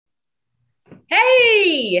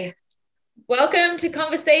Hey, welcome to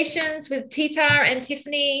Conversations with Tita and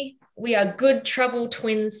Tiffany. We are good trouble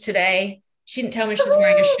twins today. She didn't tell me she's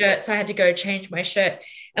wearing a shirt, so I had to go change my shirt.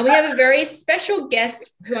 And we have a very special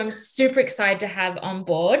guest who I'm super excited to have on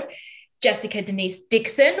board, Jessica Denise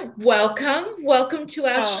Dixon. Welcome. Welcome to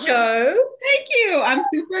our show. Thank you. I'm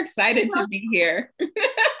super excited to be here. Yay.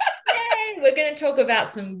 We're going to talk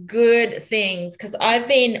about some good things because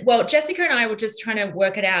Jessica and I were just trying to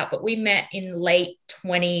work it out, but we met in late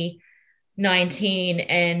 2019,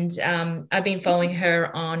 and I've been following her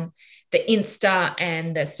on the Insta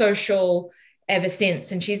and the social ever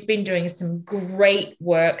since, and she's been doing some great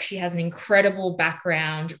work. She has an incredible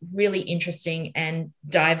background, really interesting and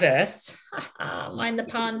diverse. Mind the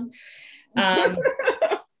pun. And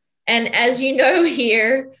as you know,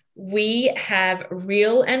 here we have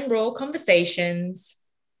real and raw conversations,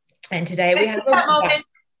 and today we have a moment.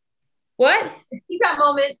 What? Tea time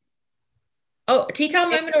moment. Oh, tea time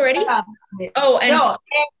moment already? Oh, and no,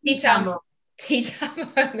 tea time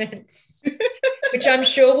moments, which I'm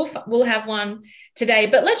sure we'll have one today.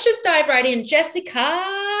 But let's just dive right in. Jessica.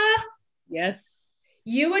 Yes.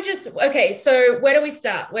 You were just, okay, so where do we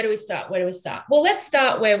start? Well, let's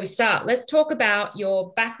start where we start. Let's talk about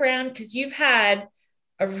your background, because you've had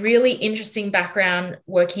a really interesting background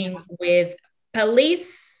working with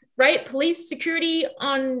police, right? Police security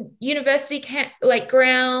on university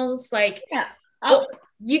grounds. Yeah.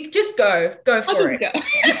 You just go for it.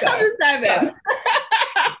 I'll just dive in.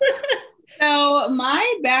 So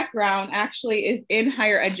my background actually is in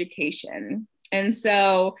higher education. And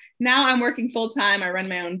so now I'm working full time. I run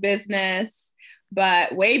my own business.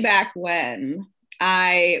 But way back when,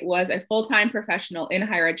 I was a full-time professional in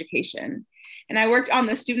higher education. And I worked on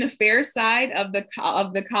the student affairs side of the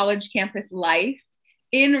college campus life,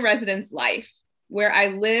 in residence life, where I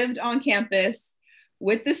lived on campus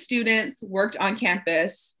with the students, worked on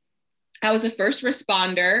campus. I was a first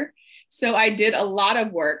responder. So I did a lot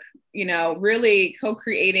of work, really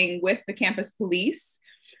co-creating with the campus police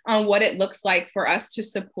on what it looks like for us to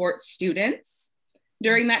support students.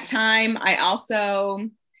 During that time, I also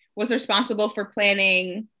was responsible for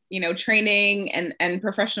planning, training and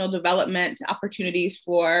professional development opportunities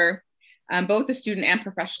for both the student and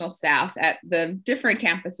professional staffs at the different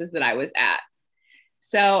campuses that I was at.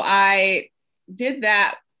 So I did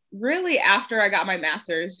that really after I got my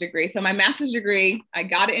master's degree. So my master's degree, I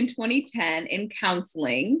got it in 2010 in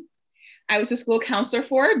counseling. I was a school counselor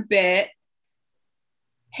for a bit.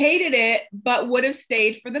 Hated it, but would have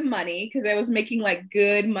stayed for the money because I was making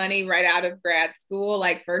good money right out of grad school,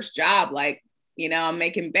 first job, I'm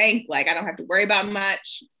making bank, I don't have to worry about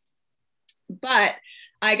much. But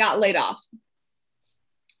I got laid off.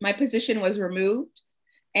 My position was removed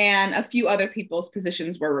and a few other people's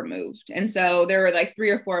positions were removed. And so there were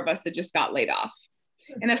 3 or 4 of us that just got laid off.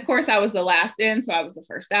 And of course I was the last in, so I was the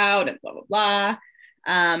first out and blah, blah, blah.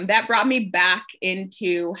 That brought me back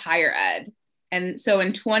into higher ed. And so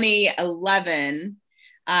in 2011,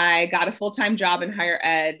 I got a full-time job in higher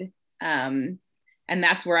ed. And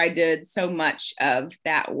that's where I did so much of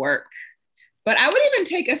that work. But I would even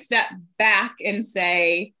take a step back and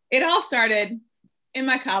say it all started in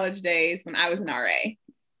my college days when I was an RA.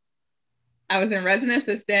 I was a resident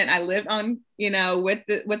assistant. I lived on, with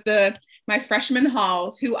my freshman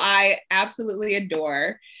halls, who I absolutely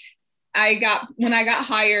adore. When I got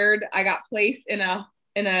hired, I got placed in a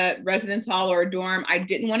residence hall or a dorm I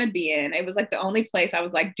didn't want to be in. It was the only place I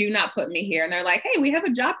was do not put me here. And they're like, hey, we have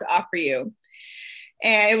a job to offer you.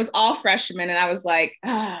 And it was all freshmen. And I was like,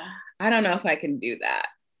 I don't know if I can do that.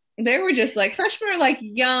 They were just freshmen are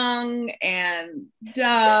young and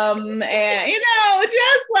dumb and,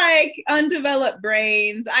 just undeveloped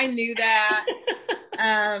brains. I knew that.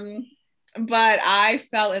 But I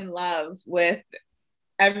fell in love with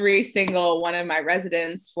every single one of my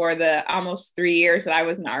residents for the almost 3 years that I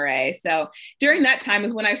was an RA. So during that time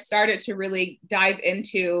is when I started to really dive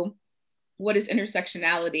into what is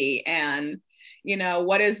intersectionality and,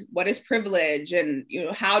 what is privilege and,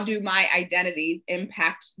 how do my identities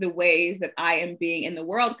impact the ways that I am being in the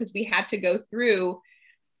world? Because we had to go through,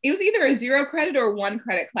 it was either a 0 credit or 1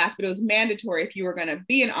 credit class, but it was mandatory if you were going to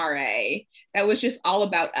be an RA. That was just all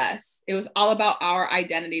about us. It was all about our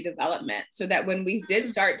identity development, so that when we did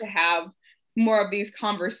start to have more of these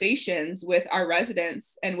conversations with our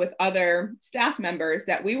residents and with other staff members,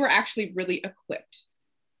 that we were actually really equipped.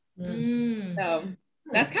 So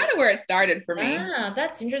that's kind of where it started for me. Ah,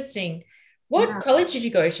 that's interesting. What college did you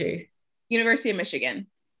go to? University of Michigan.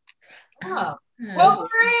 Oh. Go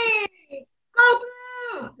Braves! Go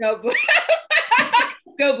Blue! Go Blue.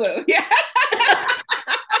 Go Blue. Yeah.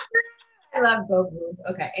 I love Goku.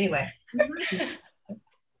 Okay, anyway.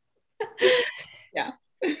 Yeah.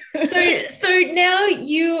 So now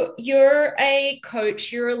you're a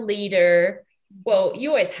coach, you're a leader. Well, you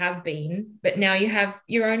always have been, but now you have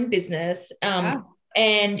your own business. Yeah.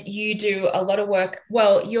 And you do a lot of work.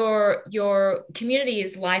 Well, your community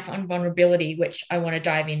is life on vulnerability, which I want to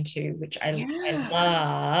dive into, which I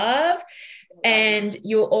love. And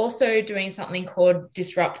you're also doing something called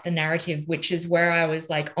Disrupt the Narrative, which is where I was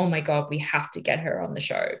like, oh my God, we have to get her on the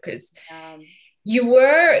show because you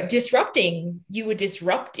were disrupting, you were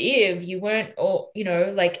disruptive, you weren't, or, you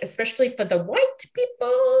know, like, especially for the white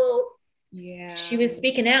people. Yeah. She was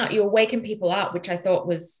speaking out, you were waking people up, which I thought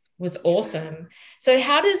was awesome. So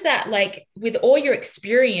how does that, like, with all your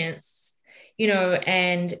experience, you know,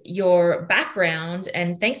 and your background,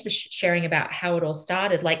 and thanks for sharing about how it all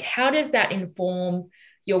started, like, how does that inform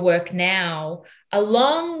your work now,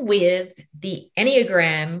 along with the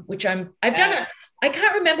Enneagram, which I've done I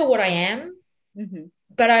can't remember what I am,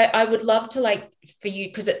 but I would love to, like, for you,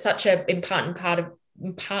 because it's such an important part of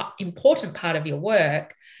your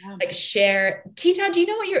work, like, share. Tita, do you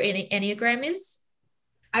know what your Enneagram is?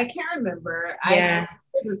 I can't remember. Yeah.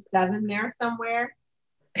 There's a 7 there somewhere.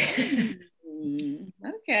 Okay.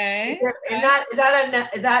 It's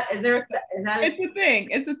a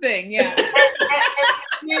thing. It's a thing. Yeah.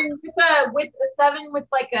 and with the 7, with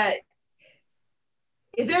like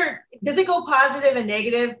does it go positive and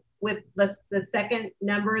negative with the second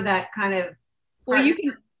number, that kind of? Well, you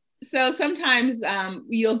can. So sometimes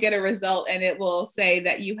you'll get a result and it will say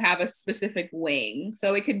that you have a specific wing.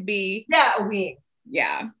 So it could be a wing.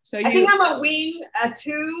 Yeah. So I think I'm a wing, a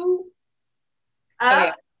 2.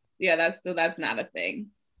 Yeah, that's not a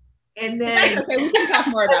thing. And then okay, we can talk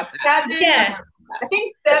more about that. 7, yeah. I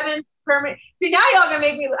think 7 permanent. See, now y'all gonna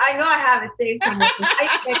make me. I know I have it saved somewhere.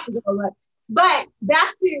 But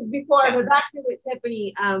back to what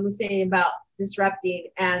Tiffany was saying about disrupting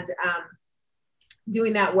and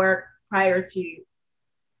doing that work prior to,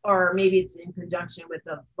 or maybe it's in conjunction with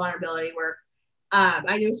the vulnerability work.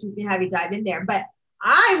 I know she's gonna have you dive in there, but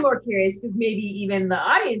I'm more curious, because maybe even the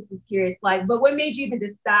audience is curious, like, but what made you even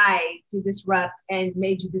decide to disrupt, and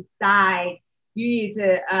made you decide you need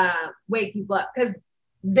to wake people up? Because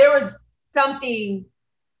there was something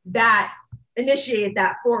that initiated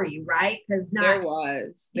that for you, right? Because there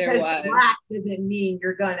was Black doesn't mean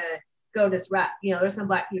you're gonna go disrupt. You know, there's some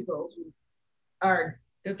Black people who are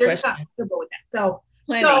not comfortable with that. So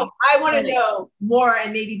I want to know more,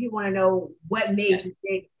 and maybe people want to know what made you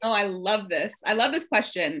think. Oh, I love this. I love this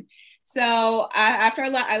question. So after I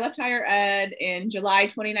left higher ed in July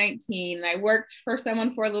 2019, and I worked for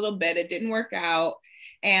someone for a little bit. It didn't work out.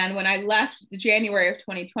 And when I left January of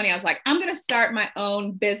 2020, I was like, I'm going to start my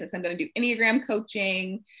own business. I'm going to do Enneagram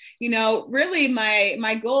coaching. You know, really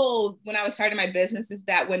my goal when I was starting my business is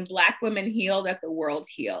that when Black women heal, that the world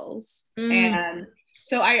heals. And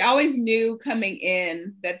so I always knew coming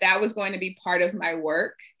in that was going to be part of my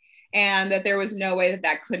work, and that there was no way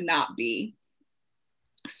that could not be.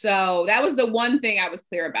 So that was the one thing I was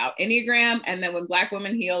clear about: Enneagram. And then when Black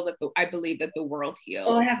women heal, I believe that the world heals.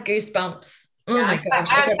 Oh, I have goosebumps. Oh my gosh.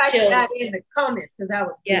 I typed that in the comments because that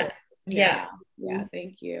was cool. Yeah.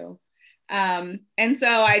 Thank you. And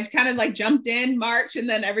so I kind of like jumped in March, and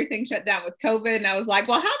then everything shut down with COVID. And I was like,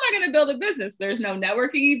 well, how am I going to build a business? There's no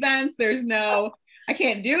networking events. I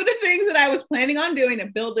can't do the things that I was planning on doing to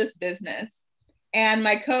build this business. And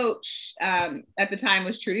my coach at the time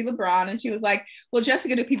was Trudy LeBron. And she was like, well,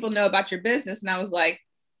 Jessica, do people know about your business? And I was like,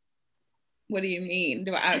 what do you mean?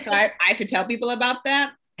 So I have to tell people about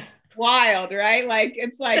that? Wild, right? Like,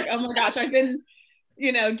 it's like, oh my gosh, I've been,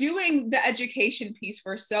 doing the education piece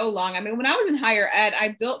for so long. I mean, when I was in higher ed,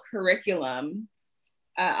 I built curriculum.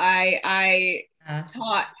 I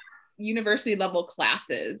taught university level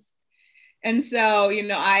classes. And so,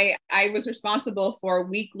 I was responsible for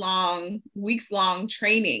weeks long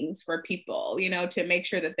trainings for people, to make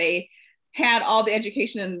sure that they had all the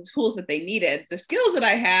education and the tools that they needed, the skills that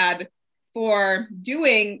I had for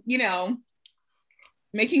doing,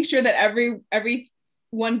 making sure that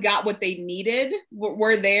everyone got what they needed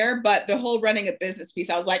were there. But the whole running a business piece,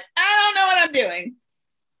 I was like, I don't know what I'm doing.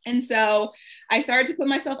 And so I started to put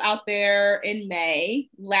myself out there in May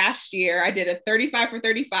last year. I did a 35 for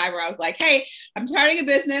 35 where I was like, hey, I'm starting a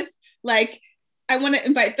business. Like, I want to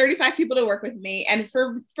invite 35 people to work with me. And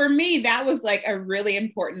for me, that was like a really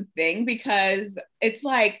important thing, because it's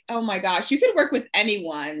like, oh my gosh, you could work with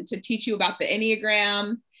anyone to teach you about the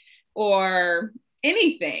Enneagram or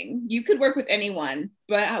anything. You could work with anyone,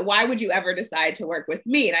 but why would you ever decide to work with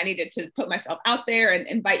me? And I needed to put myself out there and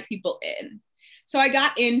invite people in. So I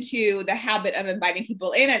got into the habit of inviting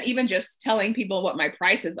people in and even just telling people what my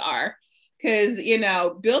prices are. Because, you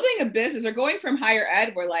know, building a business or going from higher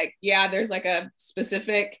ed, where like, yeah, there's like a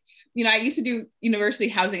specific, you know, I used to do university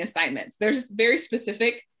housing assignments. There's a very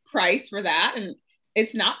specific price for that, and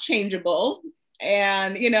it's not changeable.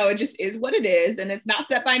 And, you know, it just is what it is. And it's not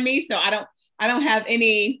set by me. So I don't have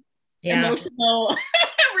any emotional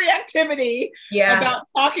reactivity about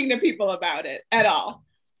talking to people about it at all.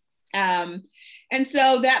 And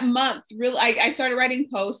so that month, really, I started writing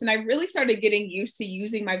posts, and I really started getting used to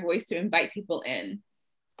using my voice to invite people in,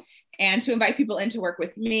 and to invite people in to work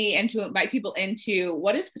with me, and to invite people into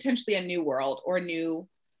what is potentially a new world or a new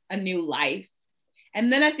life.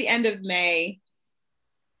 And then at the end of May,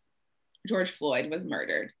 George Floyd was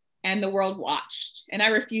murdered, and the world watched, and I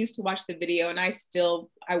refused to watch the video, and I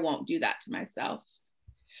won't do that to myself.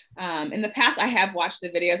 In the past, I have watched the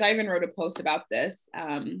videos. I even wrote a post about this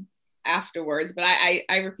afterwards, but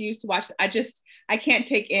I refuse to watch. I can't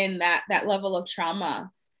take in that level of trauma.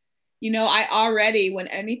 You know, I already, when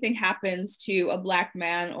anything happens to a Black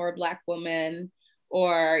man or a Black woman,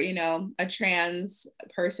 or, you know, a trans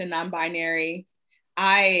person, non-binary,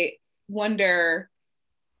 I wonder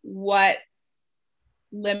what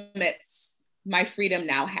limits my freedom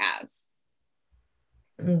now has.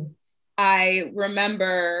 I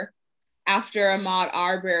remember after Ahmaud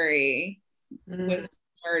Arbery was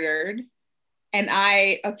murdered, and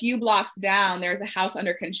a few blocks down, there's a house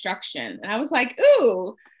under construction. And I was like,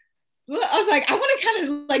 ooh, I want to kind of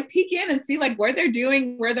like peek in and see like where they're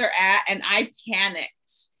doing, where they're at. And I panicked.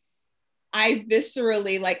 I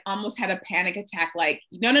viscerally like almost had a panic attack. Like,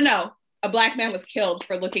 no. A Black man was killed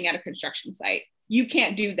for looking at a construction site. You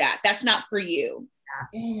can't do that. That's not for you.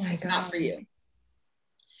 Oh my God. It's not for you.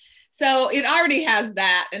 So it already has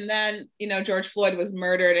that. And then, you know, George Floyd was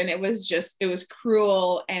murdered, and it was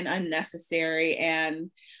cruel and unnecessary. And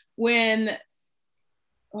my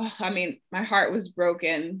heart was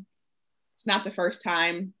broken. It's not the first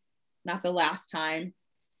time, not the last time,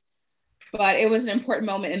 but it was an important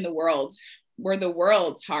moment in the world where the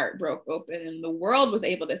world's heart broke open and the world was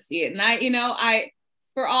able to see it. And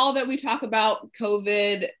for all that we talk about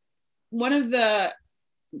COVID, one of the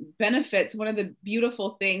benefits, one of the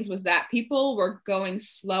beautiful things was that people were going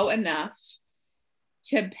slow enough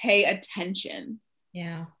to pay attention.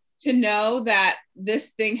 Yeah. To know that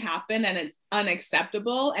this thing happened and it's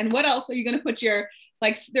unacceptable. And what else are you going to put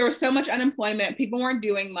there was so much unemployment. People weren't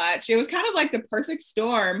doing much. It was kind of like the perfect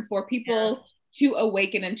storm for people to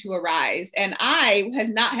awaken and to arise. And I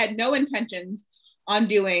had no intentions on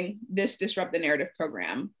doing this Disrupt the Narrative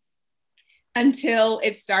program until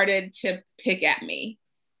it started to pick at me.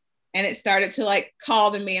 And it started to like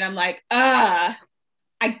call to me, and I'm like, I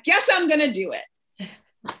guess I'm going to do it.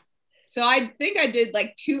 So I think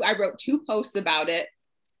I wrote 2 posts about it.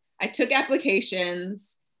 I took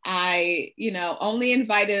applications. I, only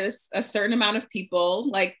invited a certain amount of people,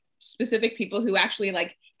 like specific people who actually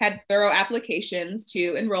like had thorough applications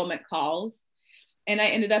to enrollment calls. And I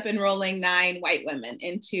ended up enrolling 9 white women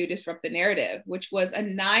into Disrupt the Narrative, which was a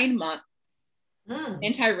 9-month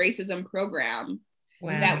anti-racism program.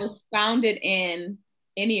 Wow. That was founded in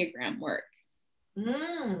Enneagram work.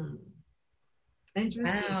 Interesting.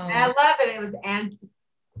 Wow. I love it. It was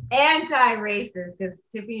anti-racist, because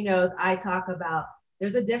Tiffany knows I talk about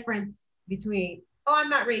there's a difference between, I'm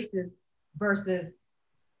not racist versus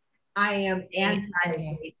I am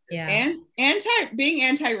anti-racist. Yeah. And being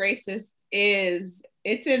anti-racist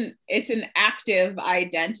it's an active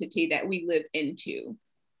identity that we live into.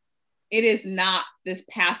 It is not this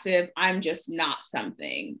passive, I'm just not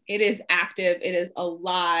something. It is active, it is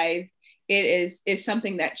alive, it is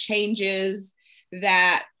something that changes,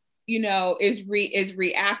 that, is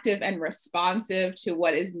reactive and responsive to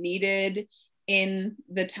what is needed in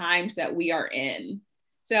the times that we are in.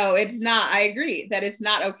 So I agree that it's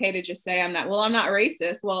not okay to just say I'm not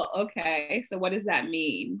racist. Well, okay, so what does that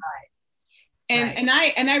mean? Right. And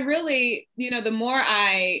I really, the more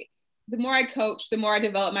I coach, the more I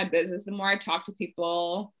develop my business, the more I talk to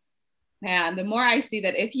people, and the more I see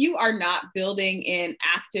that if you are not building in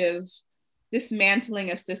active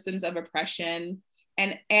dismantling of systems of oppression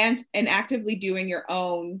and actively doing your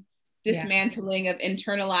own dismantling of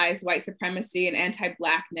internalized white supremacy and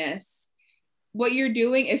anti-Blackness, what you're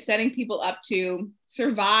doing is setting people up to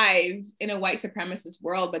survive in a white supremacist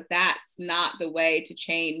world, but that's not the way to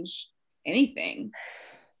change anything.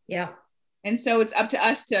 Yeah. And so it's up to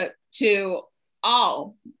us to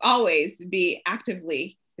always be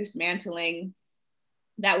actively dismantling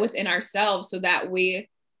that within ourselves, so that we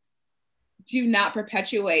do not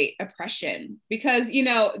perpetuate oppression. Because,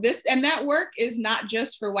 that work is not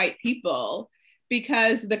just for white people,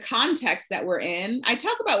 because the context that we're in, I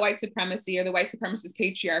talk about white supremacy or the white supremacist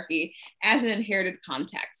patriarchy as an inherited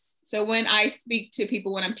context. So when I speak to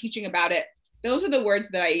people, when I'm teaching about it, those are the words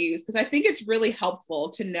that I use, because I think it's really helpful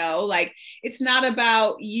to know, like, it's not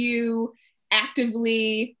about you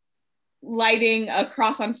actively lighting a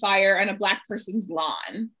cross on fire on a Black person's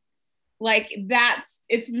lawn. Like,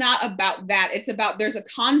 it's not about that. It's about, there's a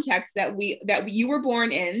context that you were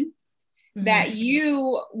born in, that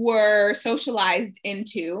you were socialized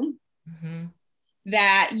into,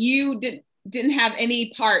 that you didn't have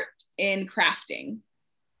any part in crafting.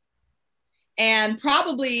 And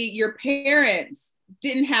probably your parents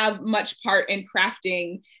didn't have much part in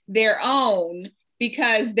crafting their own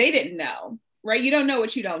because they didn't know, right? You don't know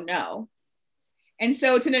what you don't know. And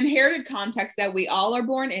so it's an inherited context that we all are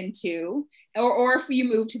born into, or if you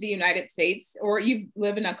move to the United States or you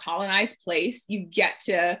live in a colonized place, you get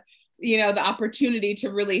to, the opportunity to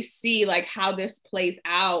really see like how this plays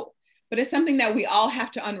out. But it's something that we all have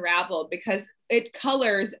to unravel because it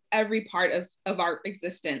colors every part of our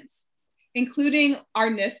existence, including our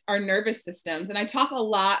nervous systems. And I talk a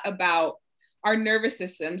lot about our nervous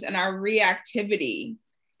systems and our reactivity.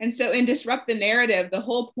 And so in Disrupt the Narrative, the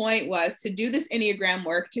whole point was to do this Enneagram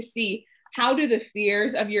work to see, how do the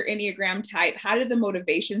fears of your Enneagram type, how do the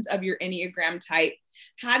motivations of your Enneagram type,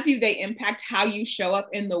 how do they impact how you show up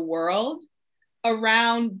in the world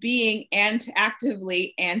around being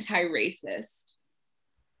actively anti-racist?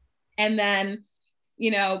 And then,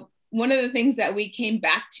 one of the things that we came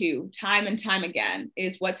back to time and time again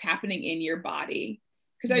is what's happening in your body.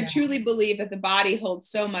 Because I truly believe that the body holds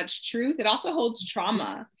so much truth. It also holds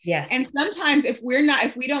trauma. Yes. And sometimes if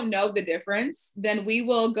we don't know the difference, then we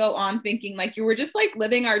will go on thinking like we're just like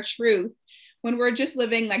living our truth when we're just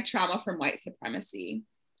living like trauma from white supremacy.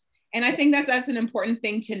 And I think that that's an important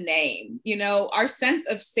thing to name. Our sense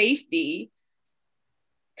of safety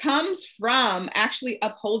comes from actually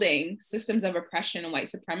upholding systems of oppression and white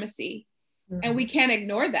supremacy. And we can't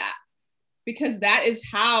ignore that, because that is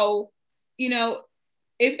how,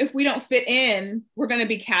 if we don't fit in, we're going to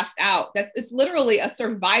be cast out. It's literally a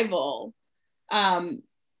survival,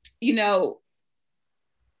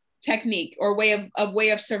 technique or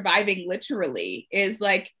way of surviving, literally, is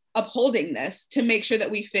like upholding this to make sure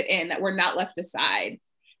that we fit in, that we're not left aside,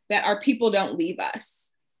 that our people don't leave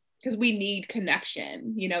us, because we need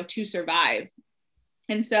connection, to survive.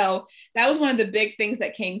 And so that was one of the big things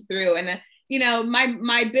that came through. And,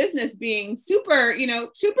 my business being super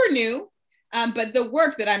new, but the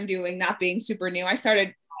work that I'm doing not being super new. I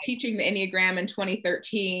started teaching the Enneagram in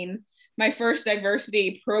 2013. My first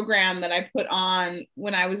diversity program that I put on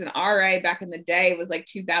when I was an RA back in the day was like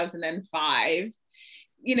 2005.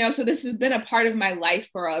 So this has been a part of my life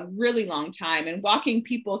for a really long time, and walking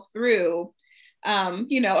people through,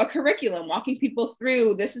 a curriculum, walking people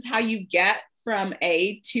through, this is how you get from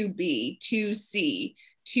A to B to C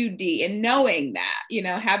to D, and knowing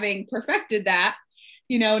that, having perfected that,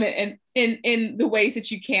 and in the ways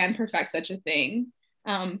that you can perfect such a thing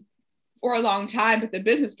for a long time. But the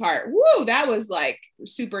business part, that was like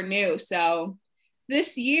super new. So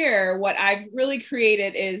this year, what I've really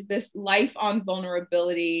created is this Life on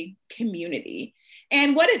Vulnerability community.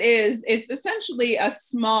 And what it is, it's essentially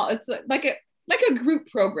it's like a group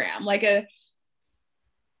program,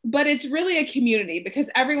 but it's really a community, because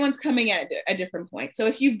everyone's coming at a different point. So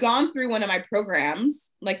if you've gone through one of my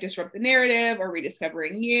programs, like Disrupt the Narrative or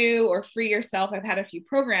Rediscovering You or Free Yourself, I've had a few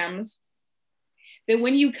programs, that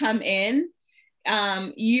when you come in,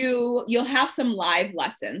 you'll have some live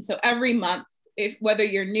lessons. So every month, whether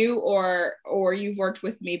you're new or you've worked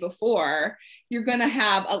with me before, you're going to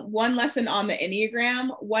have one lesson on the Enneagram,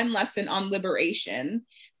 one lesson on liberation,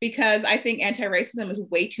 because I think anti-racism is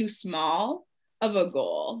way too small of a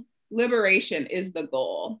goal. Liberation is the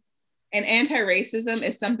goal. And anti-racism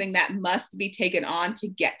is something that must be taken on to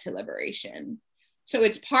get to liberation. So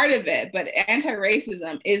it's part of it, but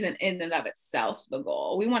anti-racism isn't in and of itself the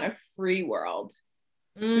goal. We want a free world.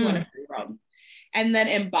 We want a free world. And then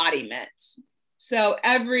embodiment. So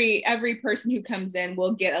every person who comes in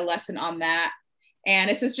will get a lesson on that. And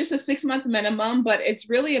it's just a 6-month minimum, but it's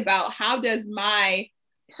really about, how does my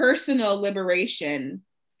personal liberation,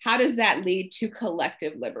 how does that lead to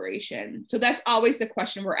collective liberation? So that's always the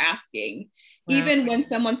question we're asking. Wow. Even when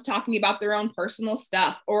someone's talking about their own personal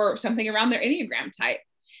stuff or something around their Enneagram type.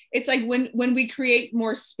 It's like when we create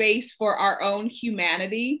more space for our own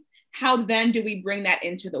humanity, how then do we bring that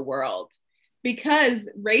into the world? Because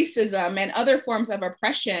racism and other forms of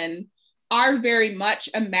oppression are very much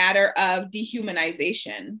a matter of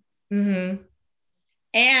dehumanization.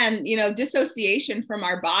 and, dissociation from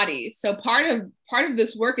our bodies. So part of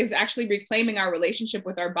this work is actually reclaiming our relationship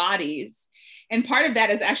with our bodies. And part of that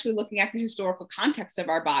is actually looking at the historical context of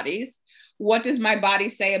our bodies. What does my body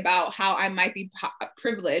say about how I might be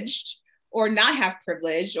privileged or not have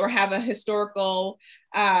privilege, or have a historical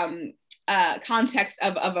context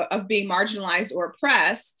of being marginalized or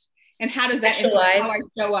oppressed? And how does that impact how I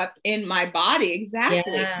show up in my body?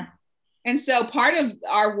 Exactly. Yeah. And so part of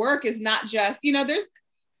our work is not just,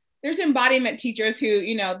 there's embodiment teachers who,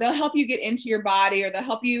 they'll help you get into your body, or they'll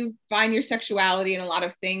help you find your sexuality and a lot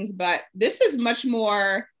of things. But this is much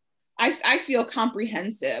more, I feel,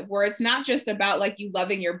 comprehensive, where it's not just about like you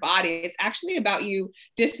loving your body. It's actually about you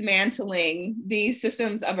dismantling these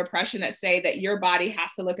systems of oppression that say that your body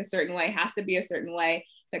has to look a certain way, has to be a certain way,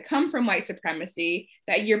 that come from white supremacy,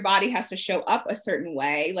 that your body has to show up a certain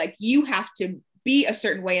way. Like you have to be a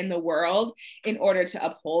certain way in the world in order to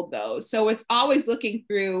uphold those. So it's always looking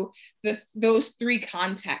through those three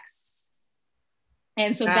contexts.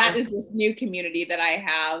 And so that is this new community that I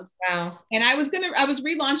have. Wow. And I was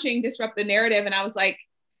relaunching Disrupt the Narrative, and I was like,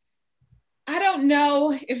 I don't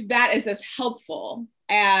know if that is as helpful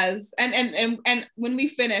as, and when we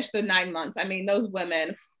finished the 9 months, I mean, those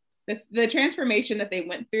women, the transformation that they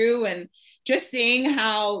went through, and just seeing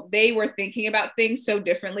how they were thinking about things so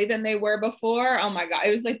differently than they were before. Oh my God, it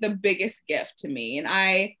was like the biggest gift to me. And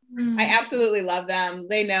I absolutely love them.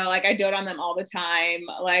 They know, like, I dote on them all the time,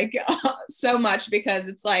 like so much, because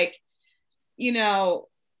it's like,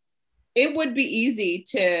 it would be easy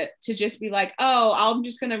to just be like, oh, I'm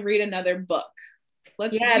just going to read another book.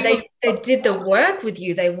 They did the work with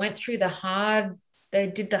you. They went through they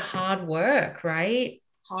did the hard work, right?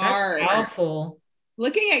 Hard. That's powerful.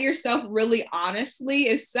 Looking at yourself really honestly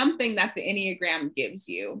is something that the Enneagram gives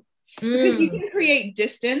you, because you can create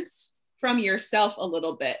distance from yourself a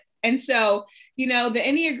little bit. And so, the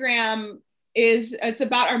Enneagram it's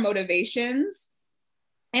about our motivations,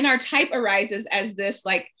 and our type arises as this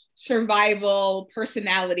like survival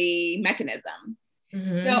personality mechanism.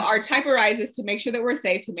 Mm-hmm. So our type arises to make sure that we're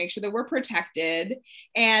safe, to make sure that we're protected.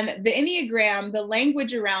 And the Enneagram, the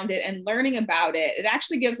language around it and learning about it, it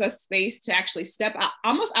actually gives us space to actually step out,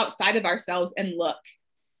 almost outside of ourselves, and look.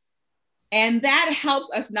 And that helps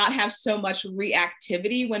us not have so much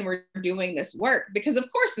reactivity when we're doing this work, because of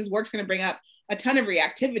course this work's going to bring up a ton of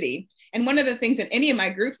reactivity. And one of the things in any of my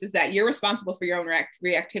groups is that you're responsible for your own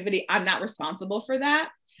reactivity. I'm not responsible for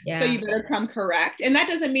that. Yeah. So you better come correct. And that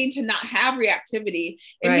doesn't mean to not have reactivity.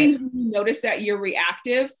 It means when you notice that you're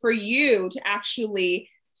reactive, for you to actually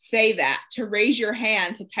say that, to raise your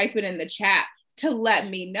hand, to type it in the chat, to let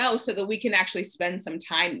me know, so that we can actually spend some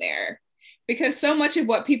time there. Because so much of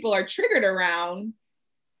what people are triggered around,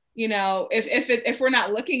 if we're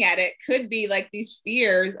not looking at it, could be like these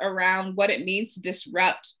fears around what it means to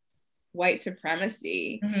disrupt white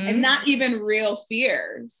supremacy, and not even real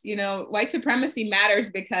fears. White supremacy matters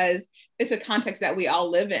because it's a context that we all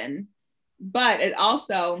live in, but it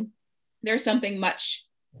also, there's something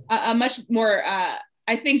a much more,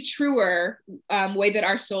 I think, truer way that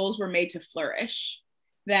our souls were made to flourish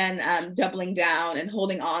than doubling down and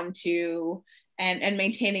holding on to and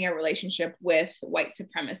maintaining a relationship with white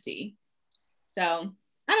supremacy. So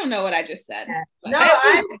I don't know what I just said. No,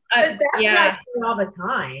 that's what I do all the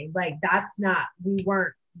time. Like, we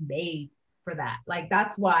weren't made for that. Like,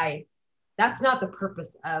 that's why, that's not the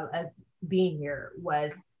purpose of us being here,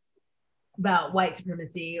 was about white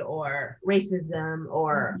supremacy or racism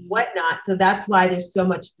or whatnot. So that's why there's so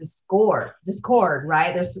much discord,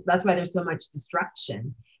 right? That's why there's so much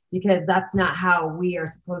destruction, because that's not how we are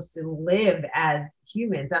supposed to live as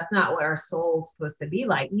humans. That's not what our soul's supposed to be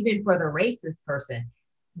like, even for the racist person.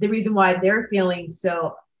 The reason why they're feeling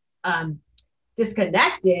so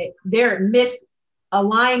disconnected, they're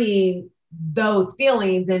misaligning those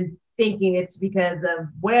feelings and thinking it's because of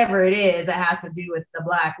whatever it is that has to do with the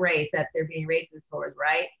Black race that they're being racist towards,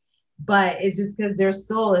 right? But it's just because their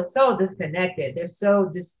soul is so disconnected, they're so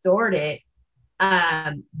distorted,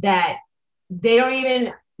 that they don't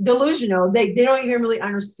even, delusional, they don't even really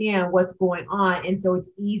understand what's going on. And so it's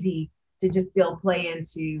easy to just still play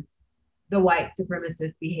into the white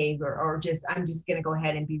supremacist behavior, or just, I'm just going to go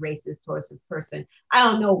ahead and be racist towards this person. I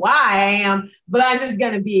don't know why I am, but I'm just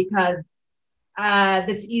going to be, because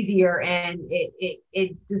that's easier. And it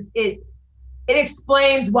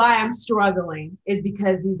explains why I'm struggling, is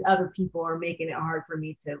because these other people are making it hard for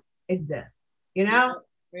me to exist, Yeah.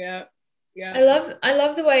 I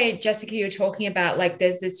love the way, Jessica, you're talking about, like,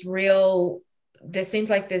 there seems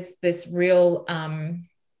like there's this real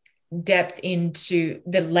depth into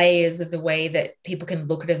the layers of the way that people can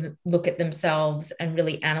look at themselves and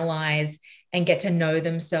really analyze and get to know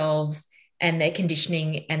themselves and their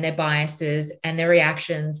conditioning and their biases and their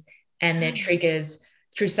reactions and their triggers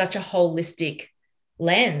through such a holistic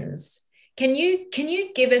lens. Can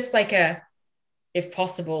you give us like if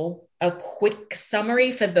possible, a quick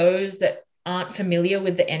summary for those that aren't familiar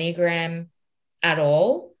with the Enneagram at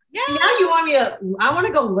all? Yeah. Now you want me to, I want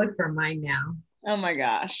to go look for mine now. Oh my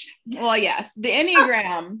gosh. Well, yes, the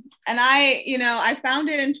Enneagram. And I found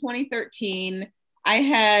it in 2013.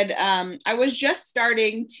 I was just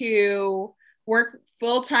starting to work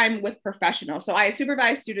full-time with professionals. So I had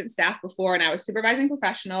supervised student staff before, and I was supervising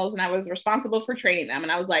professionals, and I was responsible for training them.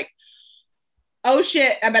 And I was like, oh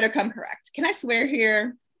shit, I better come correct. Can I swear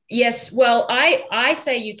here? Yes. Well, I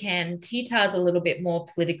say you can. Titar's a little bit more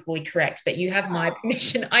politically correct, but you have my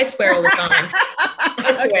permission. I swear all the time.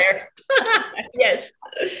 I swear. Yes.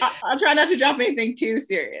 I'll try not to drop anything too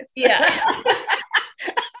serious. Yeah.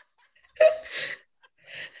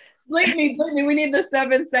 Bleep me. We need the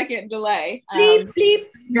 7-second delay. Bleep, bleep.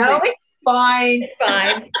 No, it's fine. It's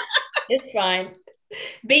fine. It's fine.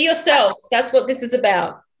 Be yourself. That's what this is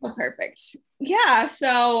about. Oh, perfect. Yeah.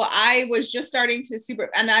 So I was just starting to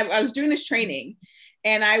and I was doing this training,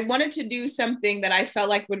 and I wanted to do something that I felt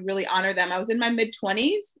like would really honor them. I was in my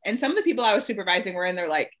mid-20s, and some of the people I was supervising were in their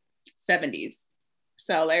like 70s.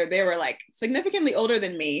 So they were like significantly older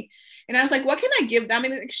than me. And I was like, what can I give them? I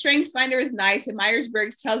mean, the Strengths Finder is nice, and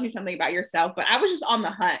Myers-Briggs tells you something about yourself, but I was just on the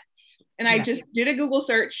hunt, and I just did a Google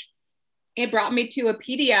search. It brought me to a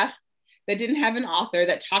PDF that didn't have an author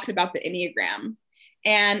that talked about the Enneagram.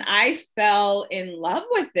 And I fell in love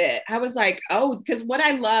with it. I was like, oh, because what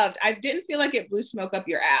I loved, I didn't feel like it blew smoke up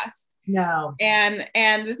your ass. No. And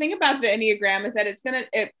the thing about the Enneagram is that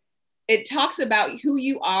it talks about who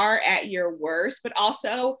you are at your worst, but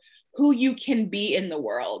also who you can be in the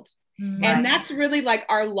world. Mm-hmm. And that's really like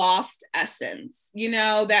our lost essence,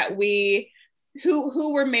 that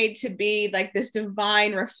who we're made to be, like this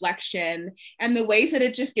divine reflection, and the ways that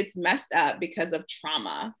it just gets messed up because of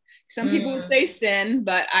trauma. Some people would say sin,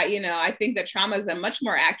 but I think that trauma is a much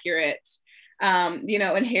more accurate,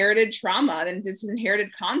 inherited trauma than this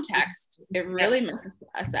inherited context. It really messes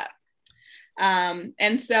us up.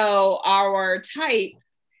 And so our type,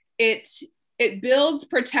 it builds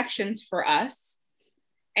protections for us,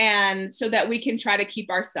 and so that we can try to keep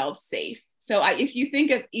ourselves safe. So if you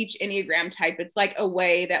think of each Enneagram type, it's like a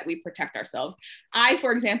way that we protect ourselves.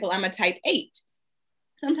 For example, I'm a type 8.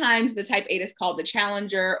 Sometimes the type 8 is called the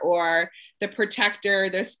challenger or the protector.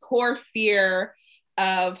 This core fear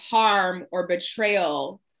of harm or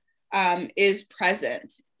betrayal is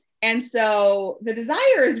present. And so the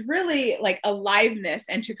desire is really like aliveness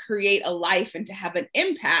and to create a life and to have an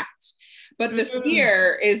impact. But the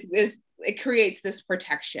fear is it creates this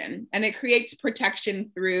protection, and it creates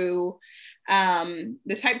protection through,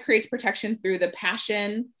 the type creates protection through the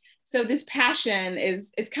passion. So this passion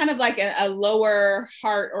it's kind of like a lower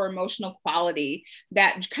heart or emotional quality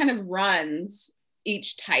that kind of runs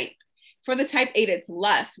each type. For the type 8, it's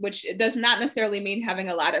lust, which it does not necessarily mean having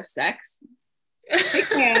a lot of sex. It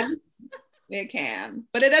can,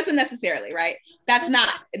 but it doesn't necessarily, right? That's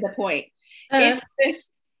not the point. It's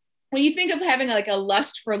this, when you think of having like a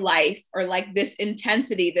lust for life, or like this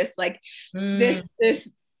intensity, this like this,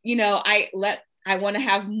 I want to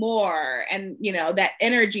have more. And, that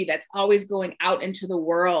energy that's always going out into the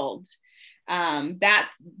world.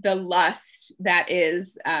 That's the lust that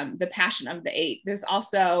is the passion of the 8. There's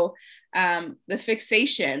also the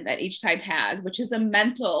fixation that each type has, which is a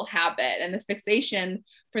mental habit. And the fixation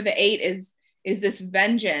for the 8 is this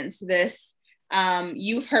vengeance, this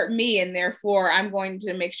you've hurt me, and therefore I'm going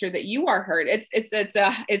to make sure that you are hurt.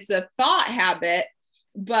 It's a thought habit,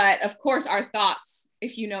 but of course our thoughts,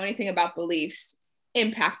 if you know anything about beliefs,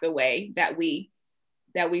 impact the way that we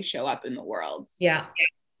show up in the world. Yeah.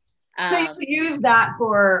 So you use that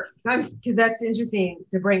because that's interesting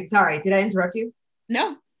to bring. Sorry, did I interrupt you?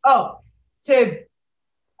 No. Oh,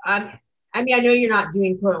 I know you're not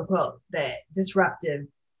doing quote unquote the disruptive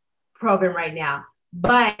program right now,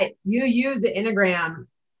 but you use the Enneagram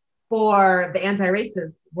for the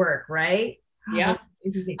anti-racist work, right? Yeah.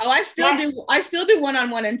 Interesting. Oh, I still do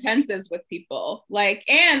one-on-one intensives with people, like,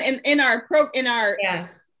 and in our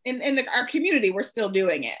community, we're still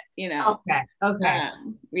doing it, Okay.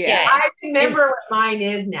 Yeah. I remember what mine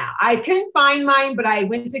is now. I couldn't find mine, but I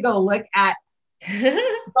went to go look at them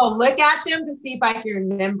to see if I can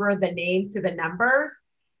remember the names to the numbers.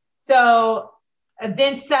 So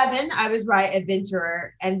event 7, I was right,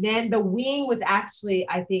 adventurer. And then the wing was actually,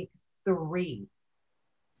 I think, 3.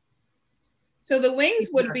 So the wings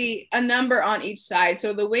would be a number on each side.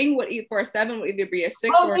 So the wing for a 7 would either be a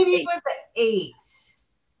 6 or maybe 8. It was an 8.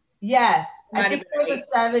 Yes. I Might think have it been was a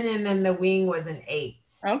 7 and then the wing was an 8.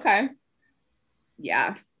 Okay.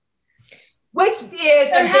 Yeah. Which is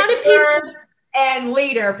So a how do giver people and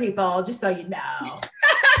leader, people, just so you know.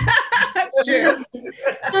 That's true.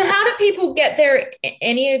 so how do people get their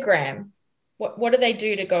Enneagram? What do they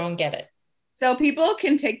do to go and get it? So people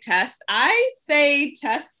can take tests. I say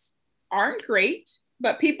tests aren't great,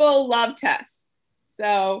 but people love tests.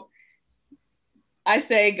 So I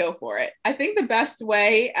say go for it. I think the best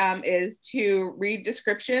way is to read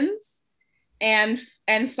descriptions and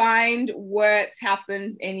find what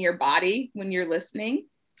happens in your body when you're listening.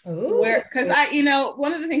 Because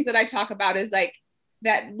one of the things that I talk about is like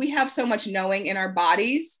that we have so much knowing in our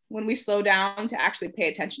bodies when we slow down to actually pay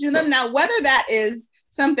attention to them. Now, whether that is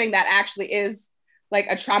something that actually is like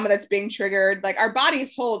a trauma that's being triggered, like our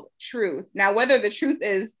bodies hold truth. Now, whether the truth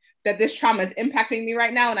is that this trauma is impacting me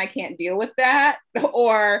right now and I can't deal with that,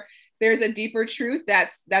 or there's a deeper truth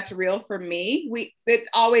that's real for me, it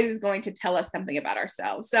always is going to tell us something about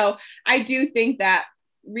ourselves. So I do think that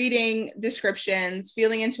reading descriptions,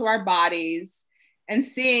 feeling into our bodies, and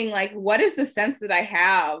seeing like, what is the sense that I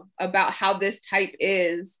have about how this type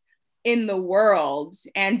is in the world,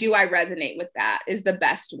 and do I resonate with that, is the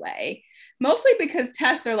best way. Mostly because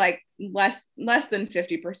tests are like less than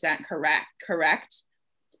 50% correct.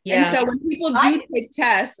 Yeah. And so when people do take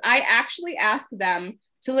tests, I actually ask them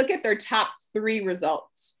to look at their top 3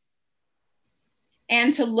 results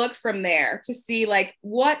and to look from there to see like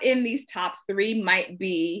what in these top 3 might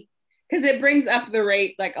be, because it brings up the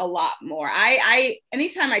rate like a lot more. I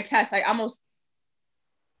anytime I test, I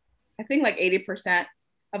think like 80%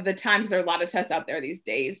 of the times, there are a lot of tests out there these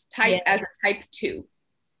days, as a type 2.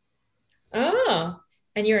 Oh,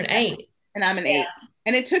 and you're an 8. And I'm an 8.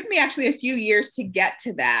 And it took me actually a few years to get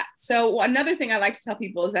to that. So another thing I like to tell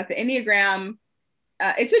people is that the Enneagram,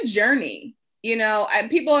 it's a journey, and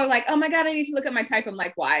people are like, oh my God, I need to look at my type. I'm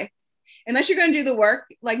like, why? Unless you're going to do the work,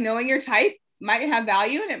 like knowing your type might have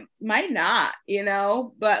value and it might not,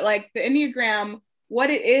 but like the Enneagram, what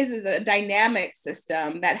it is a dynamic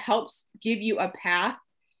system that helps give you a path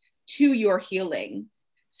to your healing.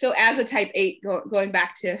 So as a type 8, going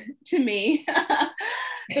back to me,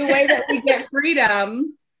 the way that we get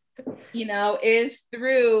freedom, is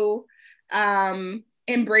through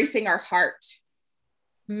embracing our heart.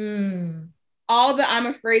 All the I'm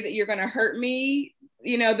afraid that you're going to hurt me,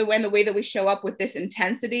 the way that we show up with this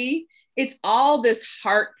intensity, it's all this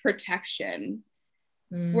heart protection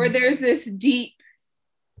where there's this deep.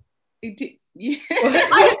 I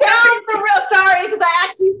found the real, sorry, because I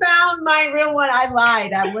actually found my real one. I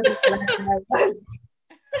lied. I wasn't.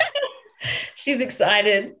 She's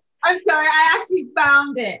excited. I'm sorry. I actually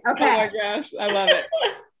found it. Okay. Oh my gosh, I love it.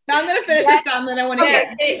 So I'm gonna finish this down, then I want to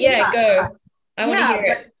hear it. Yeah, go. I want to hear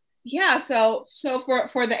it. Yeah. So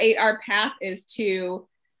for the 8, our path is to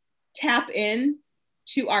tap in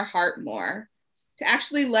to our heart more, to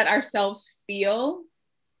actually let ourselves feel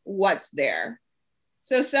what's there.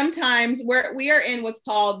 So sometimes we are in what's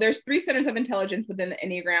called, there's 3 centers of intelligence within the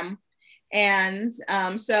Enneagram. And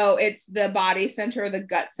so it's the body center or the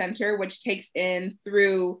gut center, which takes in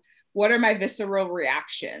through what are my visceral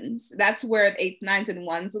reactions. That's where the 8s, 9s, and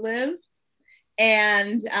 1s live.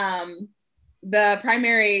 And the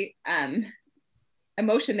primary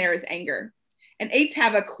emotion there is anger. And 8s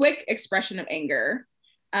have a quick expression of anger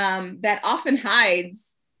that often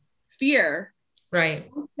hides fear, right?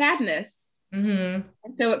 Sadness. And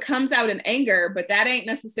so it comes out in anger, but that ain't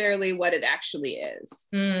necessarily what it actually is.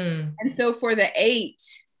 And so for the 8,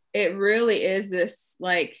 it really is this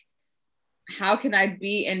like, how can I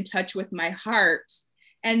be in touch with my heart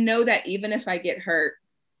and know that even if I get hurt,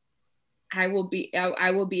 I will be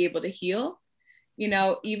able to heal.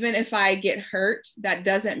 Even if I get hurt, that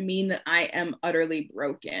doesn't mean that I am utterly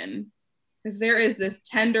broken, because there is this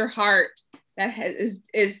tender heart that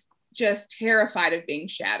is just terrified of being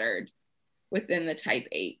shattered within the type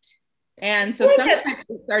 8. And so some types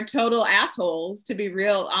are total assholes, to be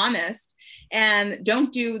real honest, and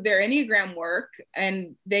don't do their Enneagram work,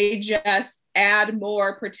 and they just add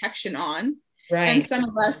more protection on. Right. And some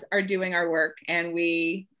of us are doing our work and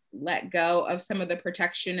we let go of some of the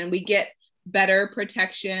protection, and we get better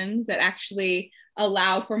protections that actually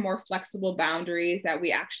allow for more flexible boundaries, that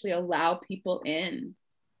we actually allow people in.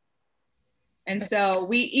 And so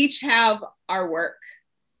we each have our work.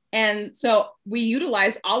 And so we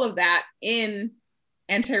utilize all of that in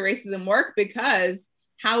anti-racism work, because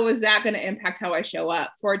how is that going to impact how I show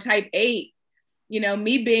up? For a type 8,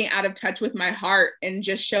 me being out of touch with my heart and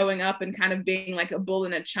just showing up and kind of being like a bull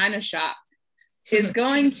in a china shop is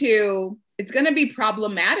going to be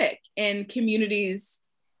problematic in communities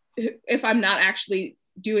if I'm not actually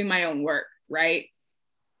doing my own work, right?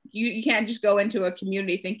 You can't just go into a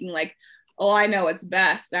community thinking like, oh, I know what's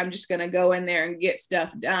best. I'm just going to go in there and get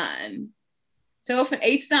stuff done. So if an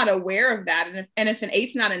eight's not aware of that, and if an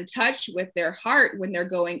eight's not in touch with their heart when they're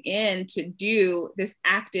going in to do this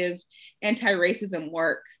active anti-racism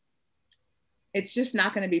work, it's just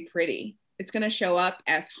not going to be pretty. It's going to show up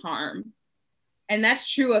as harm. And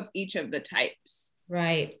that's true of each of the types.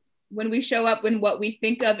 Right. When we show up in what we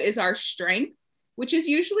think of is our strength, which is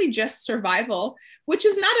usually just survival, which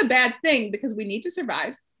is not a bad thing because we need to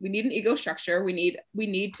survive. We need an ego structure. We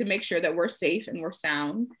need to make sure that we're safe and we're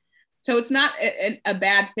sound. So it's not a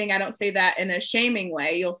bad thing. I don't say that in a shaming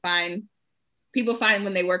way. You'll find people find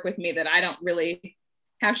when they work with me that I don't really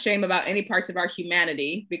have shame about any parts of our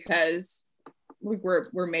humanity because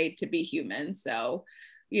we're made to be human. So,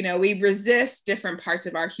 you know, we resist different parts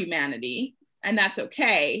of our humanity, and that's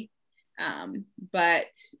okay. But,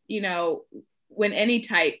 you know, when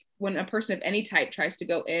a person of any type tries to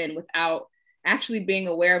go in without actually being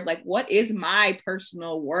aware of like, what is my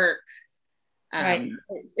personal work? Right.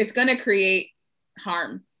 It's going to create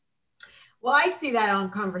harm. Well, I see that on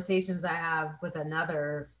conversations I have with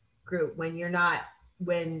another group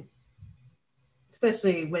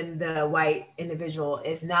especially when the white individual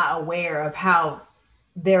is not aware of how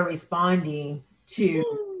they're responding to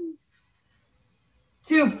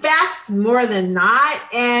facts more than not,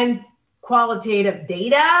 and qualitative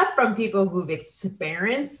data from people who've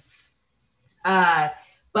experienced,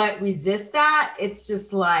 but resist that. It's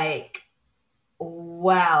just like,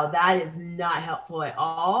 wow, that is not helpful at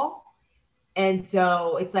all. And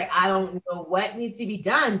so it's like, I don't know what needs to be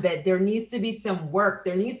done, but there needs to be some work.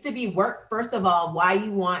 There needs to be work, first of all, why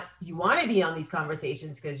you want to be on these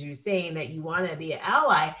conversations, because you're saying that you want to be an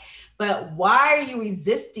ally, but why are you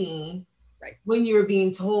resisting when you're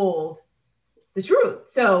being told the truth?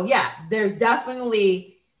 So yeah, there's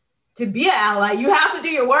definitely, to be an ally, you have to do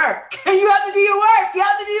your work. You have to do your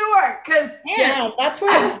work. Because that's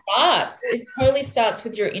where it starts. It totally starts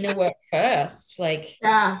with your inner work first. Like,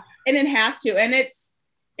 yeah. And it has to. And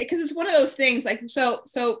because it's one of those things like, so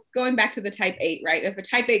going back to the type 8, right? If a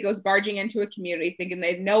type 8 goes barging into a community thinking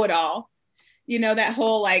they know it all, you know, that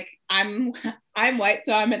whole, like, I'm white,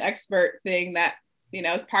 so I'm an expert thing that, you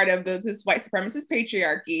know, is part of this white supremacist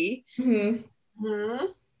patriarchy. Mm-hmm. Mm-hmm.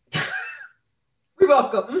 You're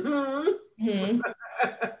welcome. Mm-hmm.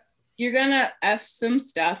 You're going to F some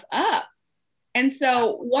stuff up. And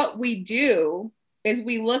so what we do is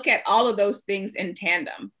we look at all of those things in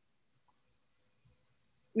tandem.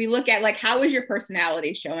 We look at, like, how is your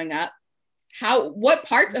personality showing up? What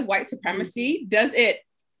parts of white supremacy does it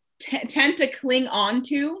tend to cling on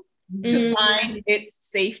to find its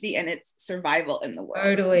safety and its survival in the world?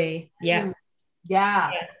 Totally. Yeah.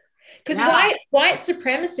 Yeah. Because white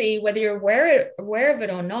supremacy, whether you're aware of it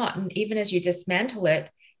or not, and even as you dismantle it,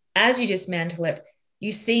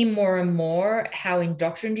 you see more and more how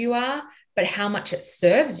indoctrined you are, but how much it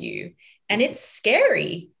serves you. And it's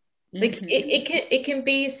scary. Like it can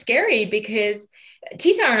be scary, because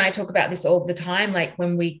Tita and I talk about this all the time. Like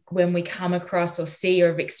when we come across or see or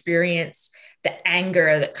have experienced the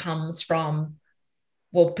anger that comes from,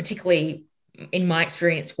 well, particularly in my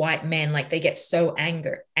experience, white men, like they get so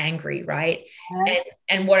angry, right?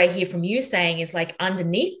 And what I hear from you saying is, like,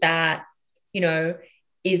 underneath that, you know,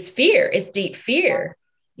 is fear. It's deep fear,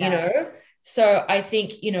 you know? So I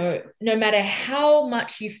think, you know, no matter how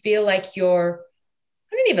much you feel like you're,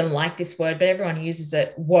 I don't even like this word, but everyone uses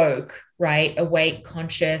it, woke, right? Awake,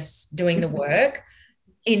 conscious, doing the work.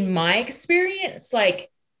 In my experience,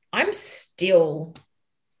 like, I'm still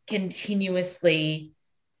continuously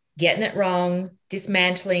getting it wrong,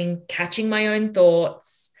 dismantling, catching my own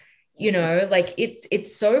thoughts, you know, like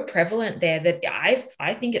it's so prevalent there that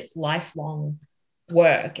I think it's lifelong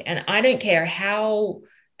work. And I don't care how,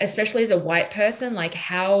 especially as a white person, like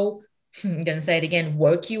how, I'm going to say it again,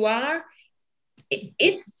 woke you are,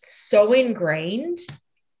 it's so ingrained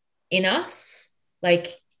in us. Like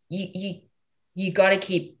you got to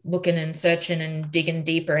keep looking and searching and digging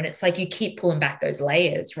deeper. And it's like you keep pulling back those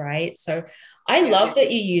layers, right? So I love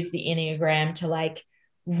that you use the Enneagram to, like,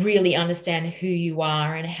 really understand who you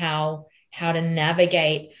are and how to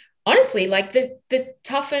navigate, honestly, like the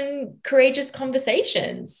tough and courageous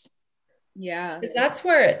conversations. Yeah. Because that's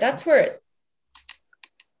where it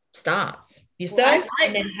starts. Yourself,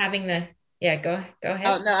 and then having the, go ahead.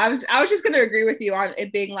 Oh, no, I was just going to agree with you on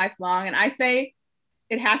it being lifelong. And I say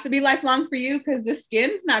it has to be lifelong for you because the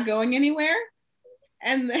skin's not going anywhere.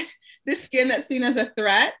 And the skin that's seen as a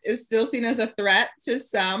threat is still seen as a threat to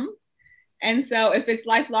some. And so if it's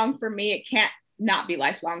lifelong for me, it can't not be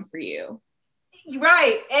lifelong for you.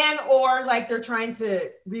 Right. And or like they're trying to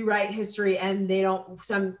rewrite history and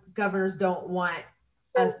some governors don't want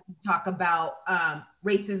us to talk about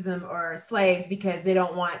racism or slaves because they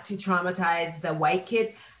don't want to traumatize the white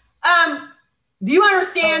kids. Do you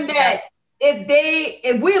understand that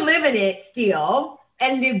if we live in it still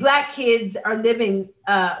and the black kids are living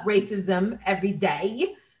racism every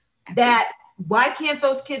day, that why can't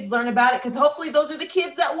those kids learn about it? Because hopefully those are the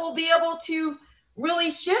kids that will be able to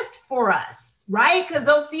really shift for us, right? Because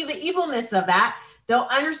they'll see the evilness of that. They'll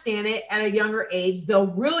understand it at a younger age. They'll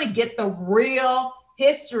really get the real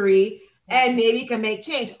history and maybe can make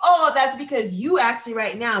change. Oh, that's because you actually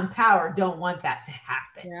right now in power don't want that to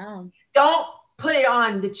happen. Yeah. Don't put it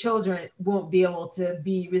on the children won't be able to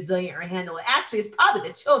be resilient or handle it. Actually, it's probably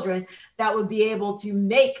the children that would be able to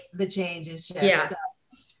make the change and shift. Yeah. So,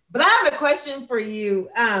 but I have a question for you.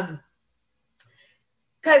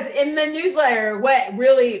 Because in the newsletter, what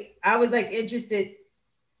really I was like interested,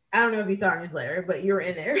 I don't know if you saw our newsletter, but you were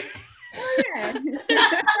in there. Oh, yeah. You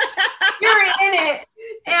were in it.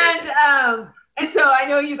 And so I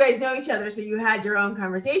know you guys know each other, so you had your own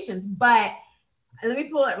conversations, but let me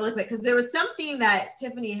pull it really quick because there was something that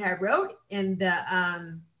Tiffany had wrote in the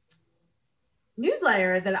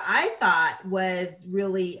newsletter that I thought was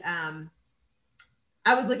really,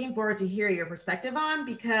 I was looking forward to hear your perspective on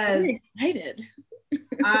because I'm excited.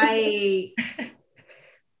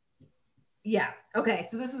 Yeah. Okay.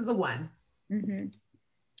 So this is the one. Mm-hmm.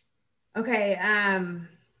 Okay.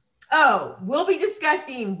 We'll be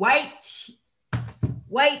discussing white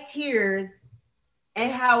tears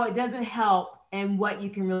and how it doesn't help and what you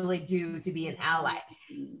can really do to be an ally.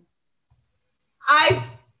 I've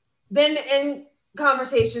been in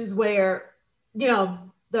conversations where,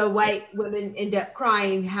 the white women end up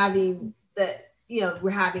crying, having we're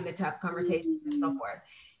having the tough conversations and so forth.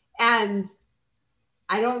 And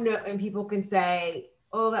I don't know, and people can say,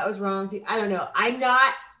 oh, that was wrong too. I don't know.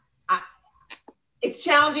 It's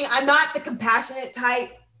challenging. I'm not the compassionate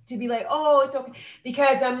type to be like, oh, it's okay.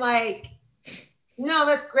 Because I'm like, no,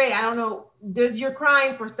 that's great. I don't know. You're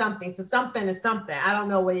crying for something. So something is something. I don't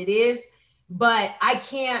know what it is, but I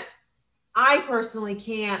personally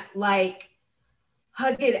can't like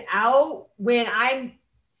hug it out when I'm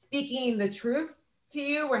speaking the truth to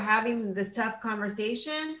you. We're having this tough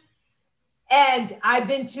conversation and I've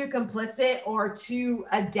been too complicit or too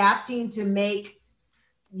adapting to make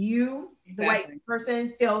you, the white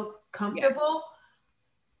person, feel comfortable.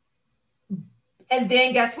 Yeah. And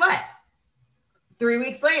then guess what? 3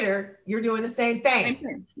 weeks later, you're doing the same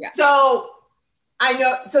thing. Yeah. So I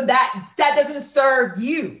know, so that doesn't serve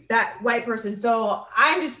you, that white person. So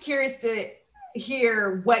I'm just curious to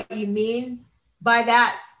hear what you mean by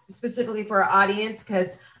that specifically for our audience,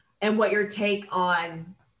 and what your take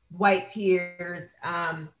on white tears.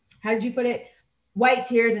 How did you put it? White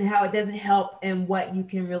tears and how it doesn't help and what you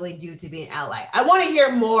can really do to be an ally. I want to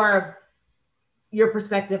hear more of your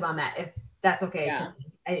perspective on that, if that's okay. Yeah.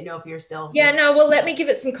 I didn't know if you're still. Yeah, no, well, let me give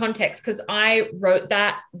it some context because I wrote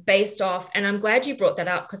that based off, and I'm glad you brought that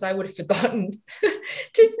up because I would have forgotten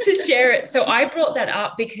to share it. So I brought that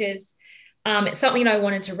up because it's something I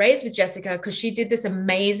wanted to raise with Jessica because she did this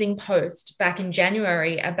amazing post back in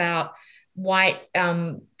January about white,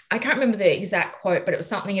 I can't remember the exact quote, but it was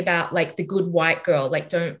something about like the good white girl,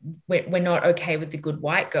 like we're not okay with the good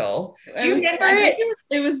white girl. Do you remember it?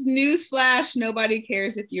 It was newsflash. Nobody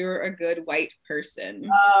cares if you're a good white person.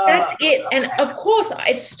 That's it. And of course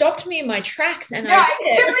it stopped me in my tracks and I'm a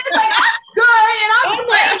good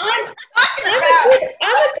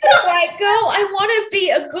white girl. I want to be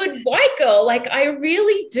a good white girl. Like I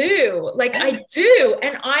really do. Like I do.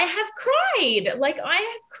 And I have cried.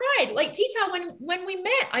 Like Tita, when we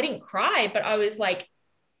met, I didn't cry, but I was like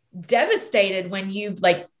devastated when you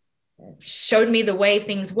like showed me the way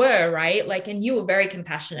things were, right? Like, and you were very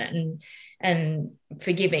compassionate and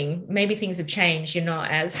forgiving. Maybe things have changed. You're not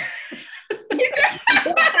as she's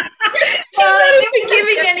not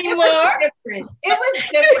forgiving anymore. It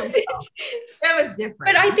was different.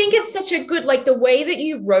 But I think it's such a good, like the way that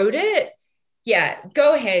you wrote it. Yeah,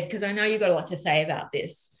 go ahead, because I know you got a lot to say about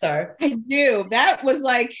this. So I do. That was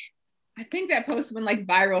like, I think that post went like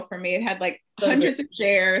viral for me. It had like hundreds of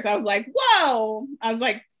shares. I was like, whoa. I was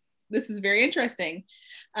like, this is very interesting.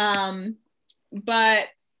 But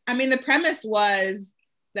I mean, the premise was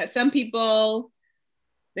that some people,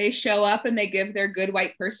 they show up and they give their good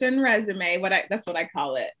white person resume. That's what I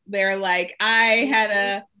call it. They're like,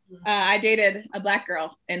 I dated a Black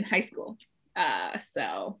girl in high school.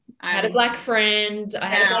 So I had a Black friend. I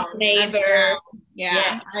had a Black neighbor.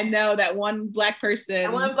 Yeah. I know that one Black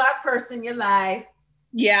person. One Black person in your life.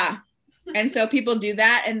 Yeah. And so people do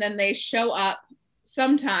that, and then they show up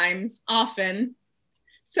sometimes, often,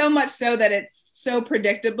 so much so that it's so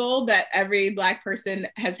predictable that every Black person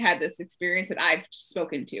has had this experience that I've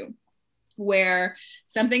spoken to, where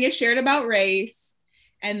something is shared about race,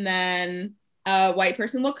 and then a white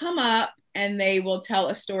person will come up and they will tell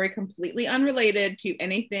a story completely unrelated to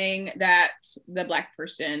anything that the Black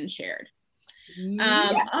person shared.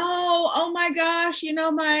 Oh my gosh, you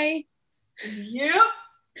know,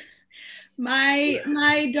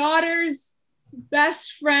 my daughter's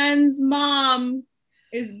best friend's mom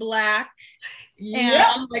is Black. And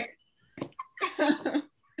I'm like,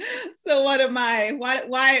 so what am I?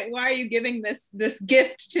 Why are you giving this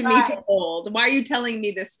gift to me to hold? Why are you telling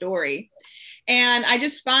me this story? And I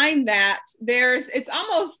just find that it's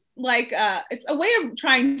almost like it's a way of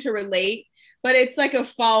trying to relate, but it's like a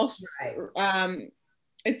false,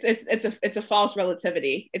 it's a false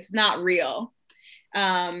relativity. It's not real.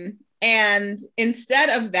 And instead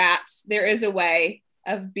of that, there is a way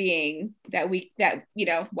of being that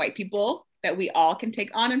white people, that we all can take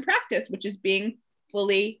on and practice, which is being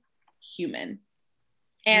fully human.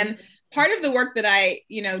 And part of the work that I,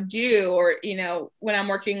 do, or, when I'm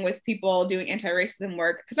working with people doing anti-racism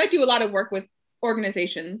work, because I do a lot of work with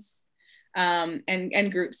organizations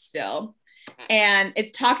and groups still, and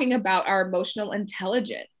it's talking about our emotional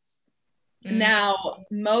intelligence. Now,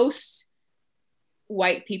 most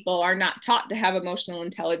white people are not taught to have emotional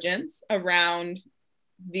intelligence around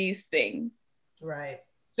these things. Right.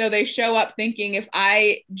 So they show up thinking, if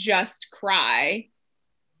I just cry,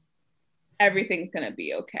 everything's going to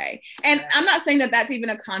be okay. And I'm not saying that that's even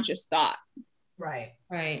a conscious thought. Right.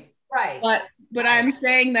 But I'm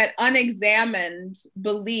saying that unexamined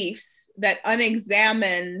beliefs, that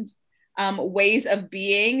unexamined ways of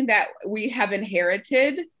being that we have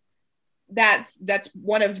inherited, that's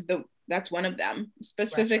one of them,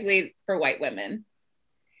 specifically for white women.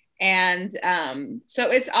 And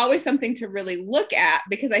so it's always something to really look at,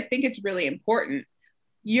 because I think it's really important.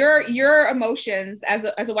 Your emotions as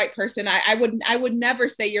a white person, I would never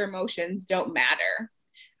say your emotions don't matter.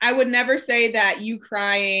 I would never say that you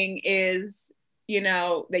crying is,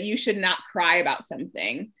 that you should not cry about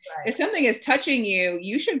something. Right. If something is touching you,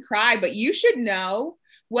 you should cry, but you should know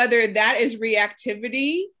whether that is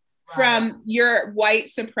reactivity from your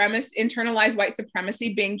internalized white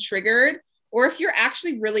supremacy being triggered, or if you're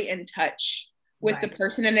actually really in touch with the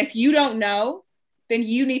person. And if you don't know, then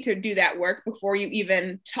you need to do that work before you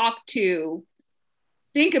even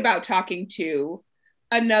think about talking to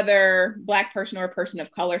another Black person or a person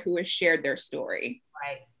of color who has shared their story.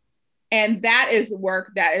 Right. And that is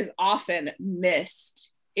work that is often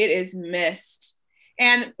missed. It is missed.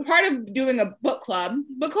 And part of doing a book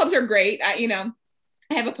clubs are great. I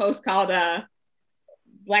have a post called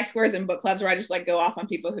Black Squares in Book Clubs, where I just go off on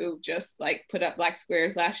people who just put up Black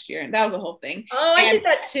Squares last year. And that was a whole thing. Oh, I did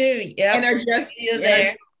that too. Yeah. And are just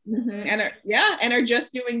there. And are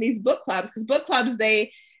just doing these book clubs, because book clubs,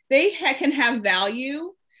 they can have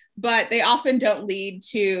value, but they often don't lead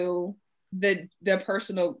to the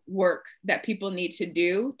personal work that people need to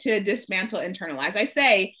do to dismantle, internalize. I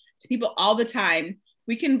say to people all the time,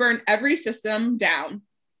 we can burn every system down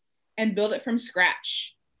and build it from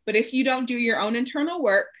scratch. But if you don't do your own internal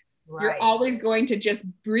work, you're always going to just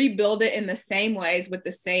rebuild it in the same ways, with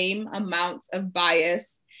the same amounts of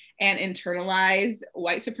bias and internalized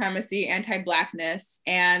white supremacy, anti-Blackness,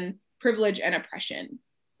 and privilege and oppression.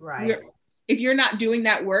 Right. If you're not doing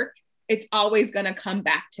that work, it's always going to come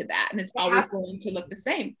back to that, and it's always going to look the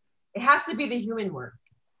same. It has to be the human work.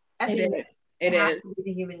 It is. It has to be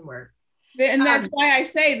the human work. And that's why I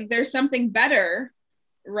say that there's something better,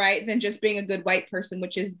 right, than just being a good white person,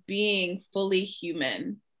 which is being fully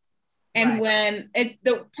human. And when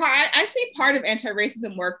I see part of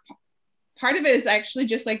anti-racism work, part of it is actually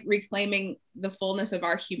just reclaiming the fullness of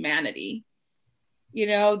our humanity.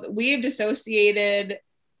 We have dissociated.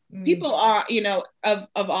 People are,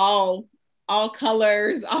 of all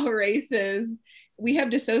colors, all races. We have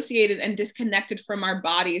dissociated and disconnected from our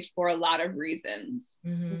bodies for a lot of reasons.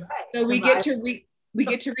 Mm-hmm. So we get to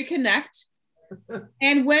reconnect.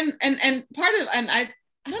 And I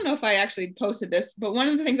don't know if I actually posted this, but one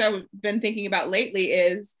of the things I've been thinking about lately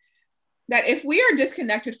is that if we are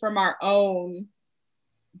disconnected from our own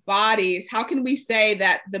bodies, how can we say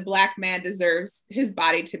that the Black man deserves his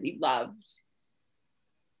body to be loved?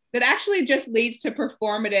 That actually just leads to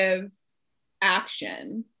performative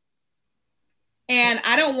action. And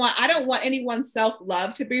I don't want anyone's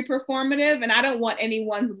self-love to be performative, and I don't want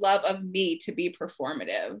anyone's love of me to be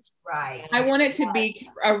performative. Right. I want it to be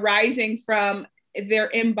arising from their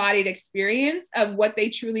embodied experience of what they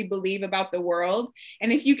truly believe about the world.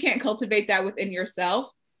 And if you can't cultivate that within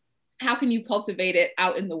yourself, how can you cultivate it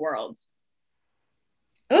out in the world?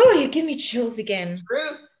 Oh, you give me chills again.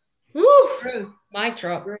 Truth. Woo. Truth. Mic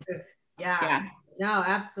drop. Truth. Yeah. No,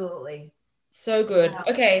 absolutely. So good.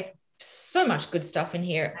 Yeah. Okay. So much good stuff in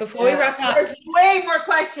here. Before we wrap up, there's way more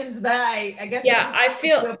questions, but I guess I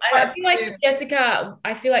feel like Jessica,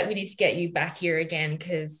 I feel like we need to get you back here again,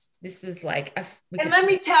 because this is like let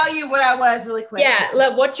me tell you what I was really quick.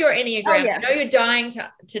 What's your Enneagram? Oh, yes. I know you're dying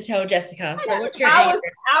to tell Jessica. So what's your Enneagram? I was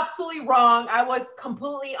absolutely wrong. I was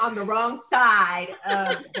completely on the wrong side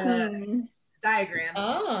of the diagram.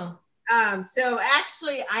 Oh. So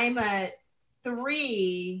actually I'm a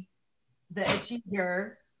 3. The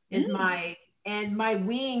achiever is and my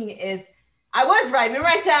wing is, I was right. Remember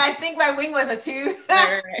I said, I think my wing was a 2.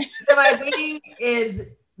 Right. So my wing is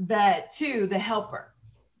the 2, the helper.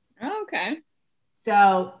 Okay.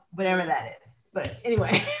 So whatever that is. But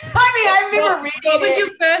anyway, I remember reading what was your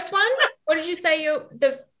first one? What did you say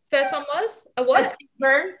the first one was? A what?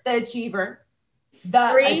 The achiever. The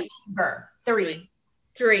 3? achiever. 3.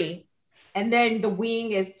 3. And then the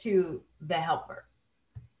wing is to the helper.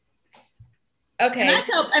 Okay. And I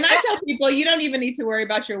tell people, you don't even need to worry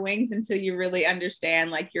about your wings until you really understand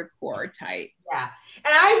like your core type. Yeah. And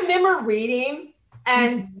I remember reading,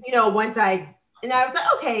 and once I was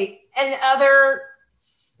like, okay, and other,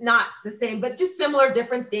 not the same, but just similar,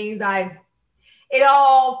 different things. It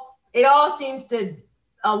all seems to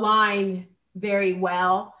align very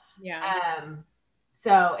well. Yeah.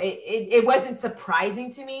 So it wasn't surprising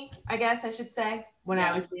to me, I guess I should say, when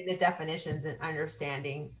I was reading the definitions and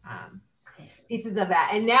understanding pieces of that.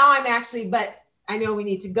 And now I'm actually, but I know we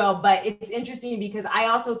need to go, but it's interesting because I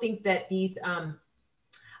also think that these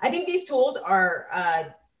tools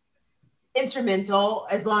are instrumental,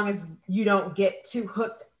 as long as you don't get too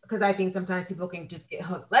hooked, because I think sometimes people can just get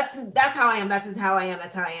hooked. That's how I am. That's how I am.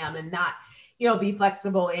 That's how I am. And not, be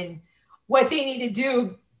flexible in what they need to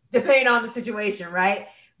do depending on the situation. Right.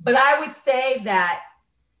 But I would say that,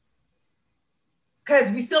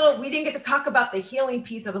 because we didn't get to talk about the healing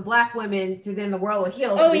piece of the Black women to then the world will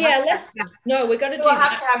heal. So we're going to we'll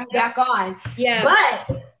have to have you back on. Yeah.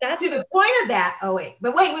 But that's to the point of that. Oh, wait.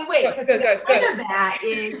 But wait. Because the point of that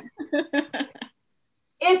is,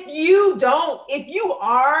 if you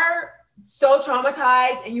are so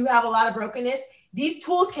traumatized and you have a lot of brokenness, these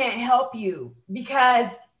tools can't help you, because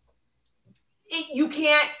you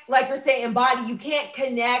can't, like you're saying, embody. You can't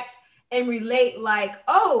connect and relate like,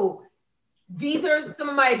 oh, these are some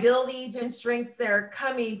of my abilities and strengths that are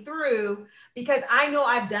coming through, because I know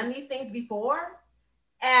I've done these things before.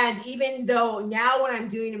 And even though now when I'm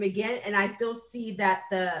doing them again and I still see that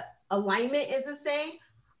the alignment is the same,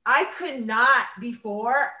 I could not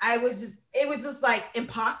before. It was just like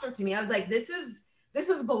imposter to me. I was like, this is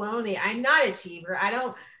baloney. I'm not achiever.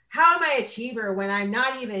 How am I achiever when I'm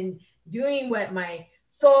not even doing what my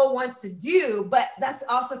soul wants to do? But that's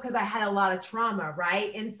also because I had a lot of trauma,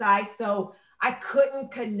 right, inside. So I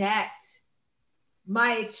couldn't connect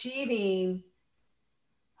my achieving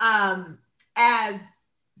as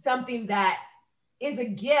something that is a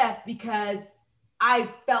gift, because I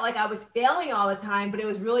felt like I was failing all the time, but it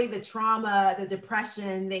was really the trauma, the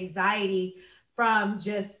depression, the anxiety from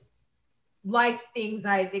just life things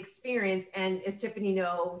I've experienced. And as Tiffany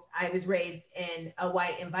knows, I was raised in a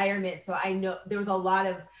white environment. So I know there was a lot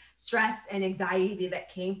of stress and anxiety that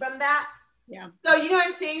came from that. Yeah. So, you know what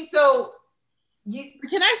I'm saying? So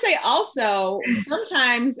can I say also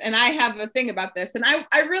sometimes, and I have a thing about this, and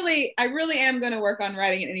I really am going to work on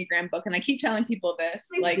writing an Enneagram book. And I keep telling people this,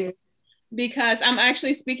 because I'm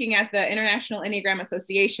actually speaking at the International Enneagram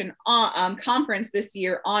Association conference this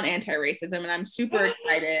year on anti-racism. And I'm super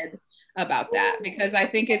excited about that, because I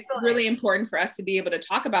think it's really important for us to be able to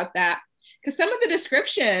talk about that, because some of the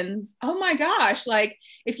descriptions, oh my gosh, like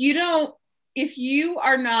if you don't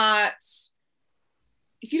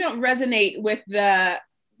resonate with the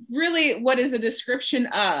really what is a description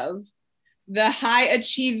of the high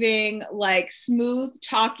achieving, like smooth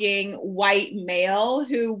talking white male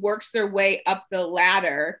who works their way up the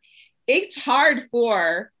ladder, it's hard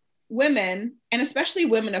for women, and especially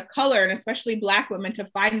women of color, and especially Black women, to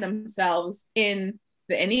find themselves in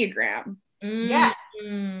the Enneagram. Yeah.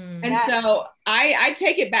 And so I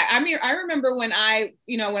take it back. I mean, I remember when I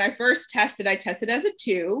first tested, I tested as a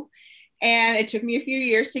 2, and it took me a few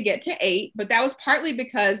years to get to 8, but that was partly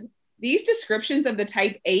because these descriptions of the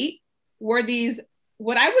type 8 were these,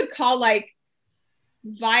 what I would call like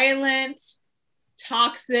violent,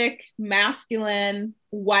 toxic, masculine,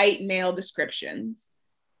 white male descriptions.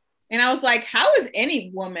 And I was like, how is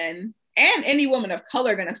any woman and any woman of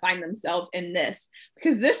color are going to find themselves in this,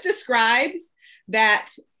 because this describes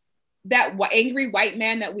that angry white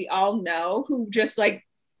man that we all know, who just like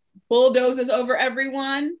bulldozes over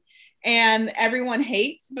everyone and everyone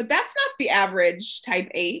hates, but that's not the average type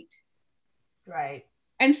 8. Right.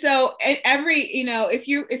 And so every, you know, if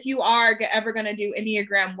you are ever going to do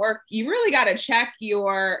Enneagram work, you really got to check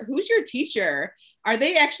who's your teacher. Are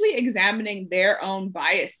they actually examining their own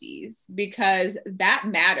biases? Because that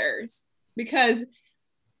matters. Because,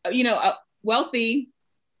 you know,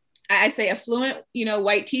 affluent, you know,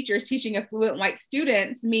 white teachers teaching affluent white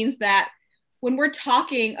students means that when we're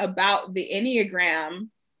talking about the Enneagram,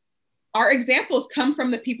 our examples come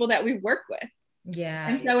from the people that we work with. Yeah.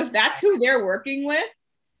 And so if that's who they're working with,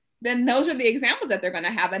 then those are the examples that they're going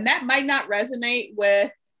to have. And that might not resonate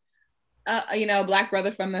with, you know, a Black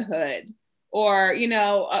brother from the hood, or, you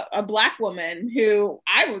know, a Black woman who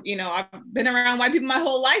I've been around white people my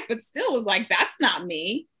whole life, but still was like, that's not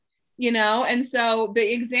me, you know? And so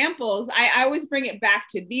the examples, I always bring it back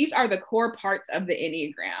to, these are the core parts of the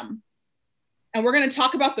Enneagram. And we're going to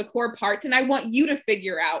talk about the core parts. And I want you to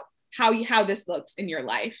figure out how this looks in your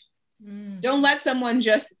life. Don't let someone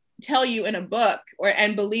just tell you in a book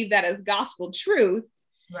and believe that as gospel truth.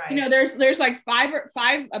 Right. You know, there's like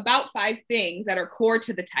about five things that are core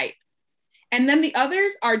to the type. And then the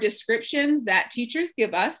others are descriptions that teachers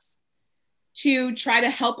give us to try to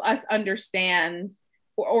help us understand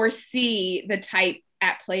or see the type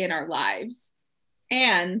at play in our lives.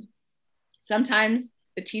 And sometimes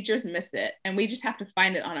the teachers miss it and we just have to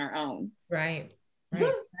find it on our own. Right.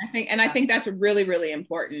 I think that's really, really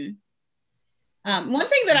important. One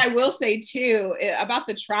thing that I will say too about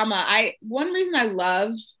the trauma, one reason I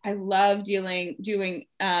love doing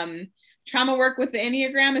trauma work with the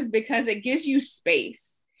Enneagram is because it gives you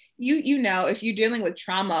space. You know, if you're dealing with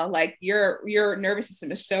trauma, like your nervous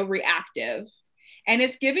system is so reactive, and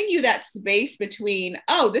it's giving you that space between,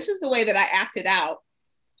 oh, this is the way that I acted out.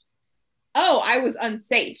 Oh, I was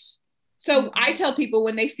unsafe. So I tell people,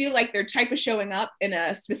 when they feel like their type is showing up in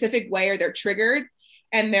a specific way, or they're triggered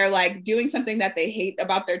and they're like doing something that they hate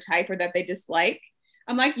about their type or that they dislike,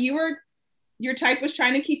 I'm like, your type was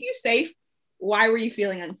trying to keep you safe. Why were you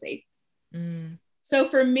feeling unsafe? So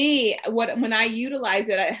for me, when I utilize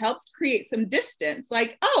it, it helps create some distance.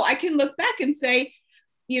 Like, oh, I can look back and say,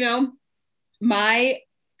 you know, my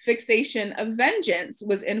fixation of vengeance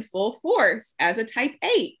was in full force as a type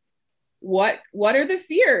 8. What are the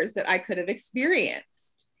fears that I could have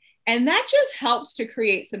experienced? And that just helps to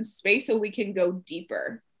create some space so we can go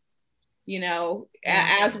deeper, you know,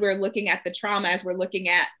 as we're looking at the trauma, as we're looking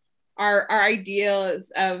at our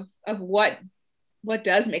ideas of what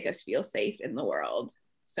does make us feel safe in the world.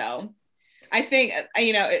 So I think,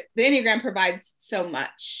 you know, the Enneagram provides so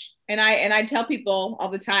much. And I tell people all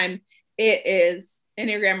the time,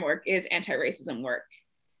 Enneagram work is anti-racism work.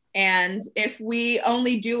 And if we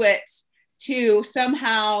only do it to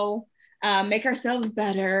somehow make ourselves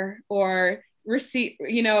better or receive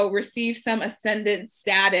some ascendant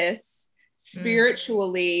status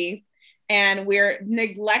spiritually, and we're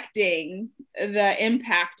neglecting the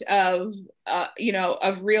impact of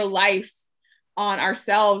real life on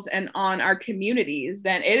ourselves and on our communities,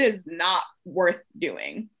 then it is not worth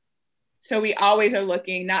doing. So we always are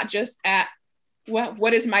looking not just at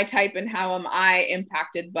what is my type and how am I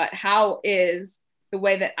impacted, but how is the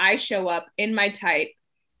way that I show up in my type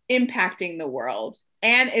impacting the world,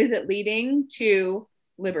 and is it leading to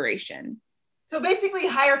liberation? So basically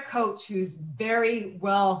hire a coach who's very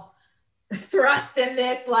well thrust in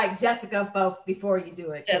this, like Jessica, folks, before you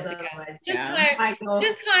do it. Jessica. Hire Jessica.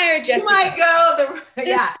 You might go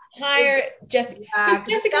hire Jessica. Yeah,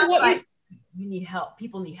 Jessica, you need help.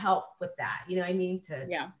 People need help with that. You know what I mean?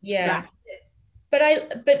 Yeah. But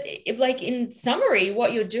like in summary,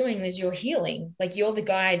 what you're doing is you're healing. Like you're the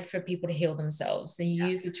guide for people to heal themselves. And you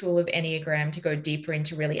use the tool of Enneagram to go deeper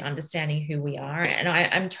into really understanding who we are. And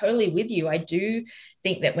I'm totally with you. I do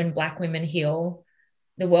think that when Black women heal,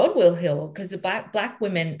 the world will heal, because the black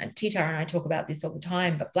women, Titar and I talk about this all the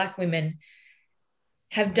time, but Black women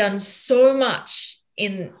have done so much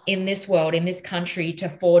in this world, in this country, to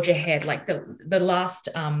forge ahead. Like the last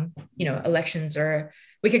elections are,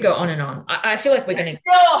 we could go on and on. I feel like we're going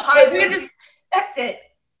to respect it.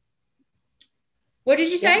 What did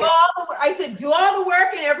you say? I said, do all the work,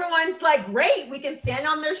 and everyone's like, great, we can stand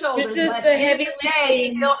on their shoulders. This is the heavy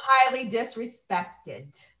lifting. Still highly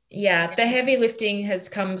disrespected. Yeah, the heavy lifting has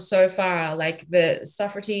come so far. Like the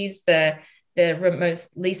suffragettes, the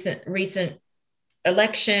most recent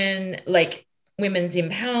election, like women's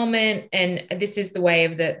empowerment, and this is the way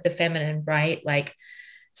of the feminine, right? Like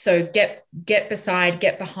So get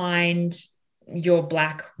behind your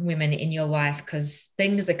Black women in your life, because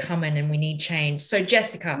things are coming and we need change. So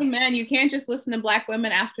Jessica. Man, you can't just listen to Black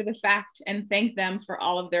women after the fact and thank them for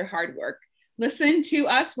all of their hard work. Listen to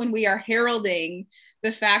us when we are heralding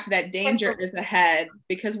the fact that danger is ahead,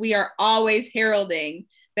 because we are always heralding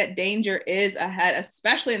that danger is ahead,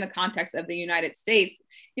 especially in the context of the United States.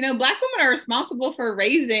 You know, Black women are responsible for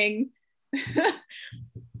raising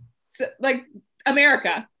like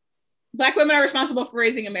America. Black women are responsible for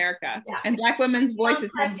raising America. Yeah. And Black women's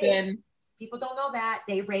voices have been. People don't know that.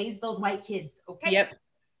 They raised those white kids. Okay.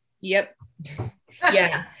 Yep.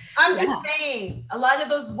 Yeah. I'm just saying, a lot of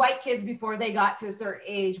those white kids, before they got to a certain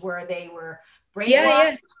age where they were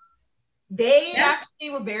brainwashed, they actually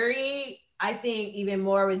were very, I think, even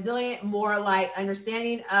more resilient, more like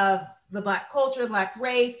understanding of the Black culture, Black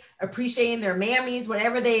race, appreciating their mammies,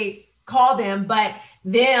 whatever they call them. But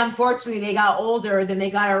then unfortunately they got older, then they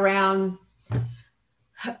got around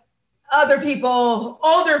other people,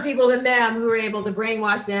 older people than them, who were able to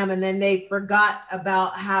brainwash them. And then they forgot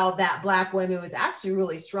about how that Black woman was actually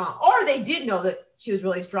really strong, or they did know that she was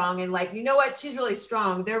really strong. And like, you know what? She's really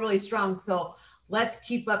strong. They're really strong. So let's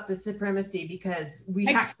keep up the supremacy, because we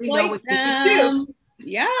actually know what they can do.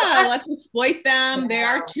 Yeah, let's exploit them. They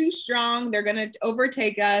are too strong. They're going to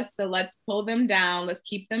overtake us. So let's pull them down. Let's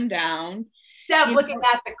keep them down. Instead of looking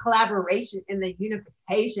at the collaboration and the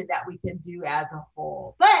unification that we can do as a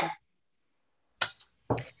whole. But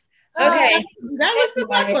okay, that was the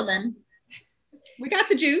Black woman. We got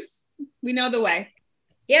the juice. We know the way.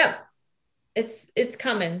 Yeah, it's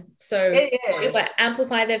coming. So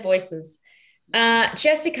amplify their voices.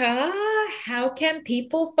 Jessica, how can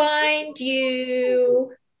people find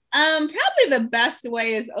you? Probably the best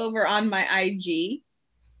way is over on my IG,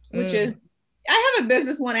 which is, I have a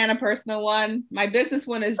business one and a personal one. My business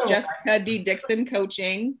one is Jessica D. Dixon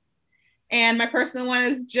Coaching, and my personal one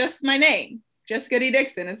is just my name, Jessica D.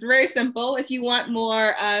 Dixon. It's very simple. If you want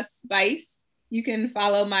more spice, you can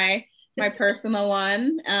follow my personal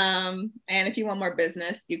one, and if you want more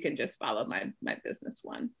business, you can just follow my business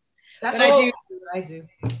one. But I do.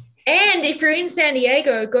 And if you're in San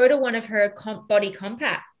Diego, go to one of her body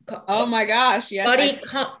combat. Oh my gosh, yes.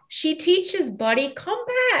 She teaches body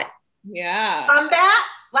combat. Yeah.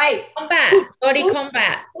 Body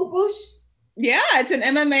combat. Yeah, it's an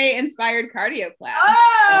MMA inspired cardio class.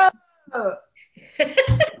 Oh.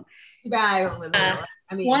 Too bad I don't live there.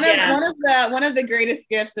 I mean, one of the greatest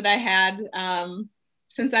gifts that I had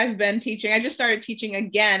since I've been teaching. I just started teaching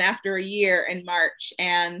again after a year in March,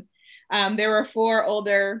 and there were 4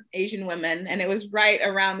 older Asian women, and it was right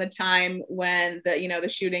around the time when the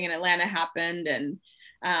shooting in Atlanta happened, and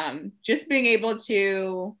just being able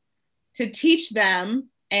to teach them,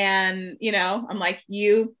 and I'm like,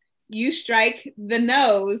 you strike the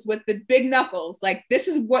nose with the big knuckles, like this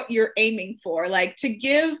is what you're aiming for, like to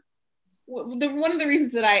give. One of the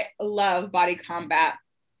reasons that I love body combat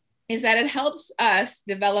is that it helps us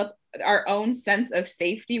develop our own sense of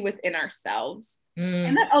safety within ourselves.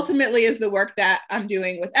 And that ultimately is the work that I'm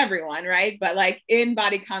doing with everyone, right? But like in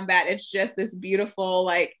body combat, it's just this beautiful,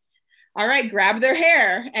 like, all right, grab their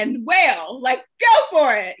hair and wail, like go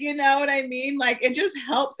for it. You know what I mean? Like it just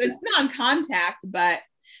helps. It's non-contact, but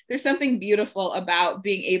there's something beautiful about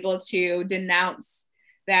being able to denounce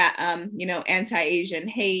that, anti-Asian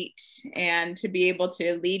hate, and to be able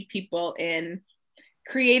to lead people in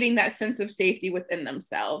creating that sense of safety within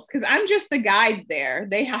themselves. Because I'm just the guide there.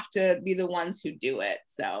 They have to be the ones who do it.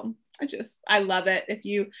 So I love it. If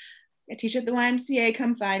you teach at the YMCA,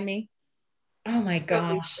 come find me. Oh my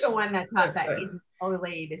gosh. The one that taught that Asian old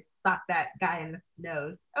lady to sock that guy in the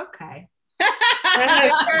nose. Okay. Oh my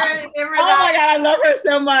God, I love her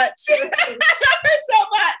so much.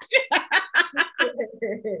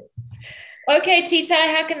 Okay, Tita,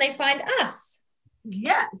 how can they find us?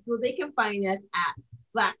 Yes, well, they can find us at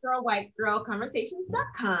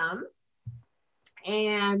blackgirlwhiteGirlConversations.com.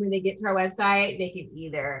 And when they get to our website, they can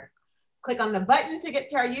either click on the button to get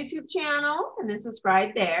to our YouTube channel and then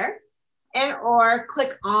subscribe there, or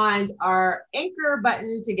click on our anchor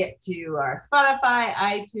button to get to our Spotify,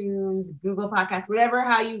 iTunes, Google Podcasts, whatever,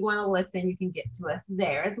 how you want to listen, you can get to us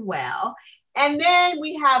there as well. And then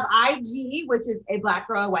we have IG, which is a Black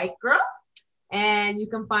Girl, White Girl, and you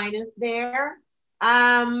can find us there.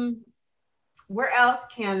 Where else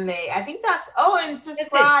can they? I think and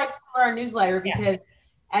subscribe to our newsletter, because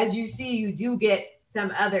as you see, you do get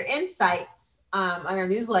some other insights on our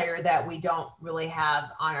newsletter that we don't really have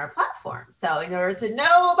on our platform. So in order to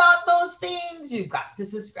know about those things, you've got to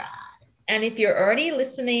subscribe. And if you're already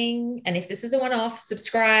listening, and if this is a one-off,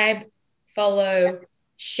 subscribe, follow,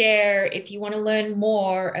 share if you want to learn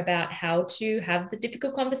more about how to have the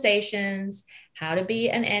difficult conversations, how to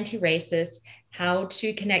be an anti-racist, how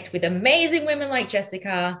to connect with amazing women like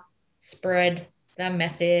Jessica, spread the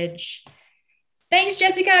message. Thanks,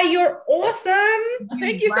 Jessica. You're awesome.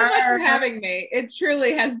 Thank you so much for having me. It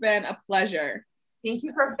truly has been a pleasure. Thank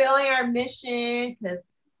you for filling our mission, because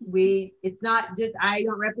it's not just, I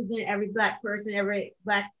don't represent every Black person, every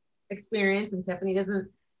Black experience, and Tiffany doesn't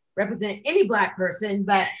represent any Black person,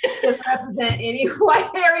 but doesn't represent every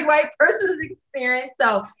white person's experience.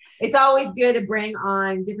 So it's always good to bring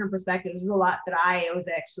on different perspectives. There's a lot that I was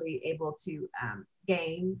actually able to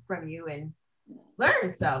gain from you and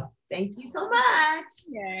learn. So thank you so much.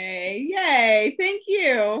 Yay. Thank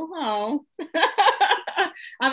you. Oh.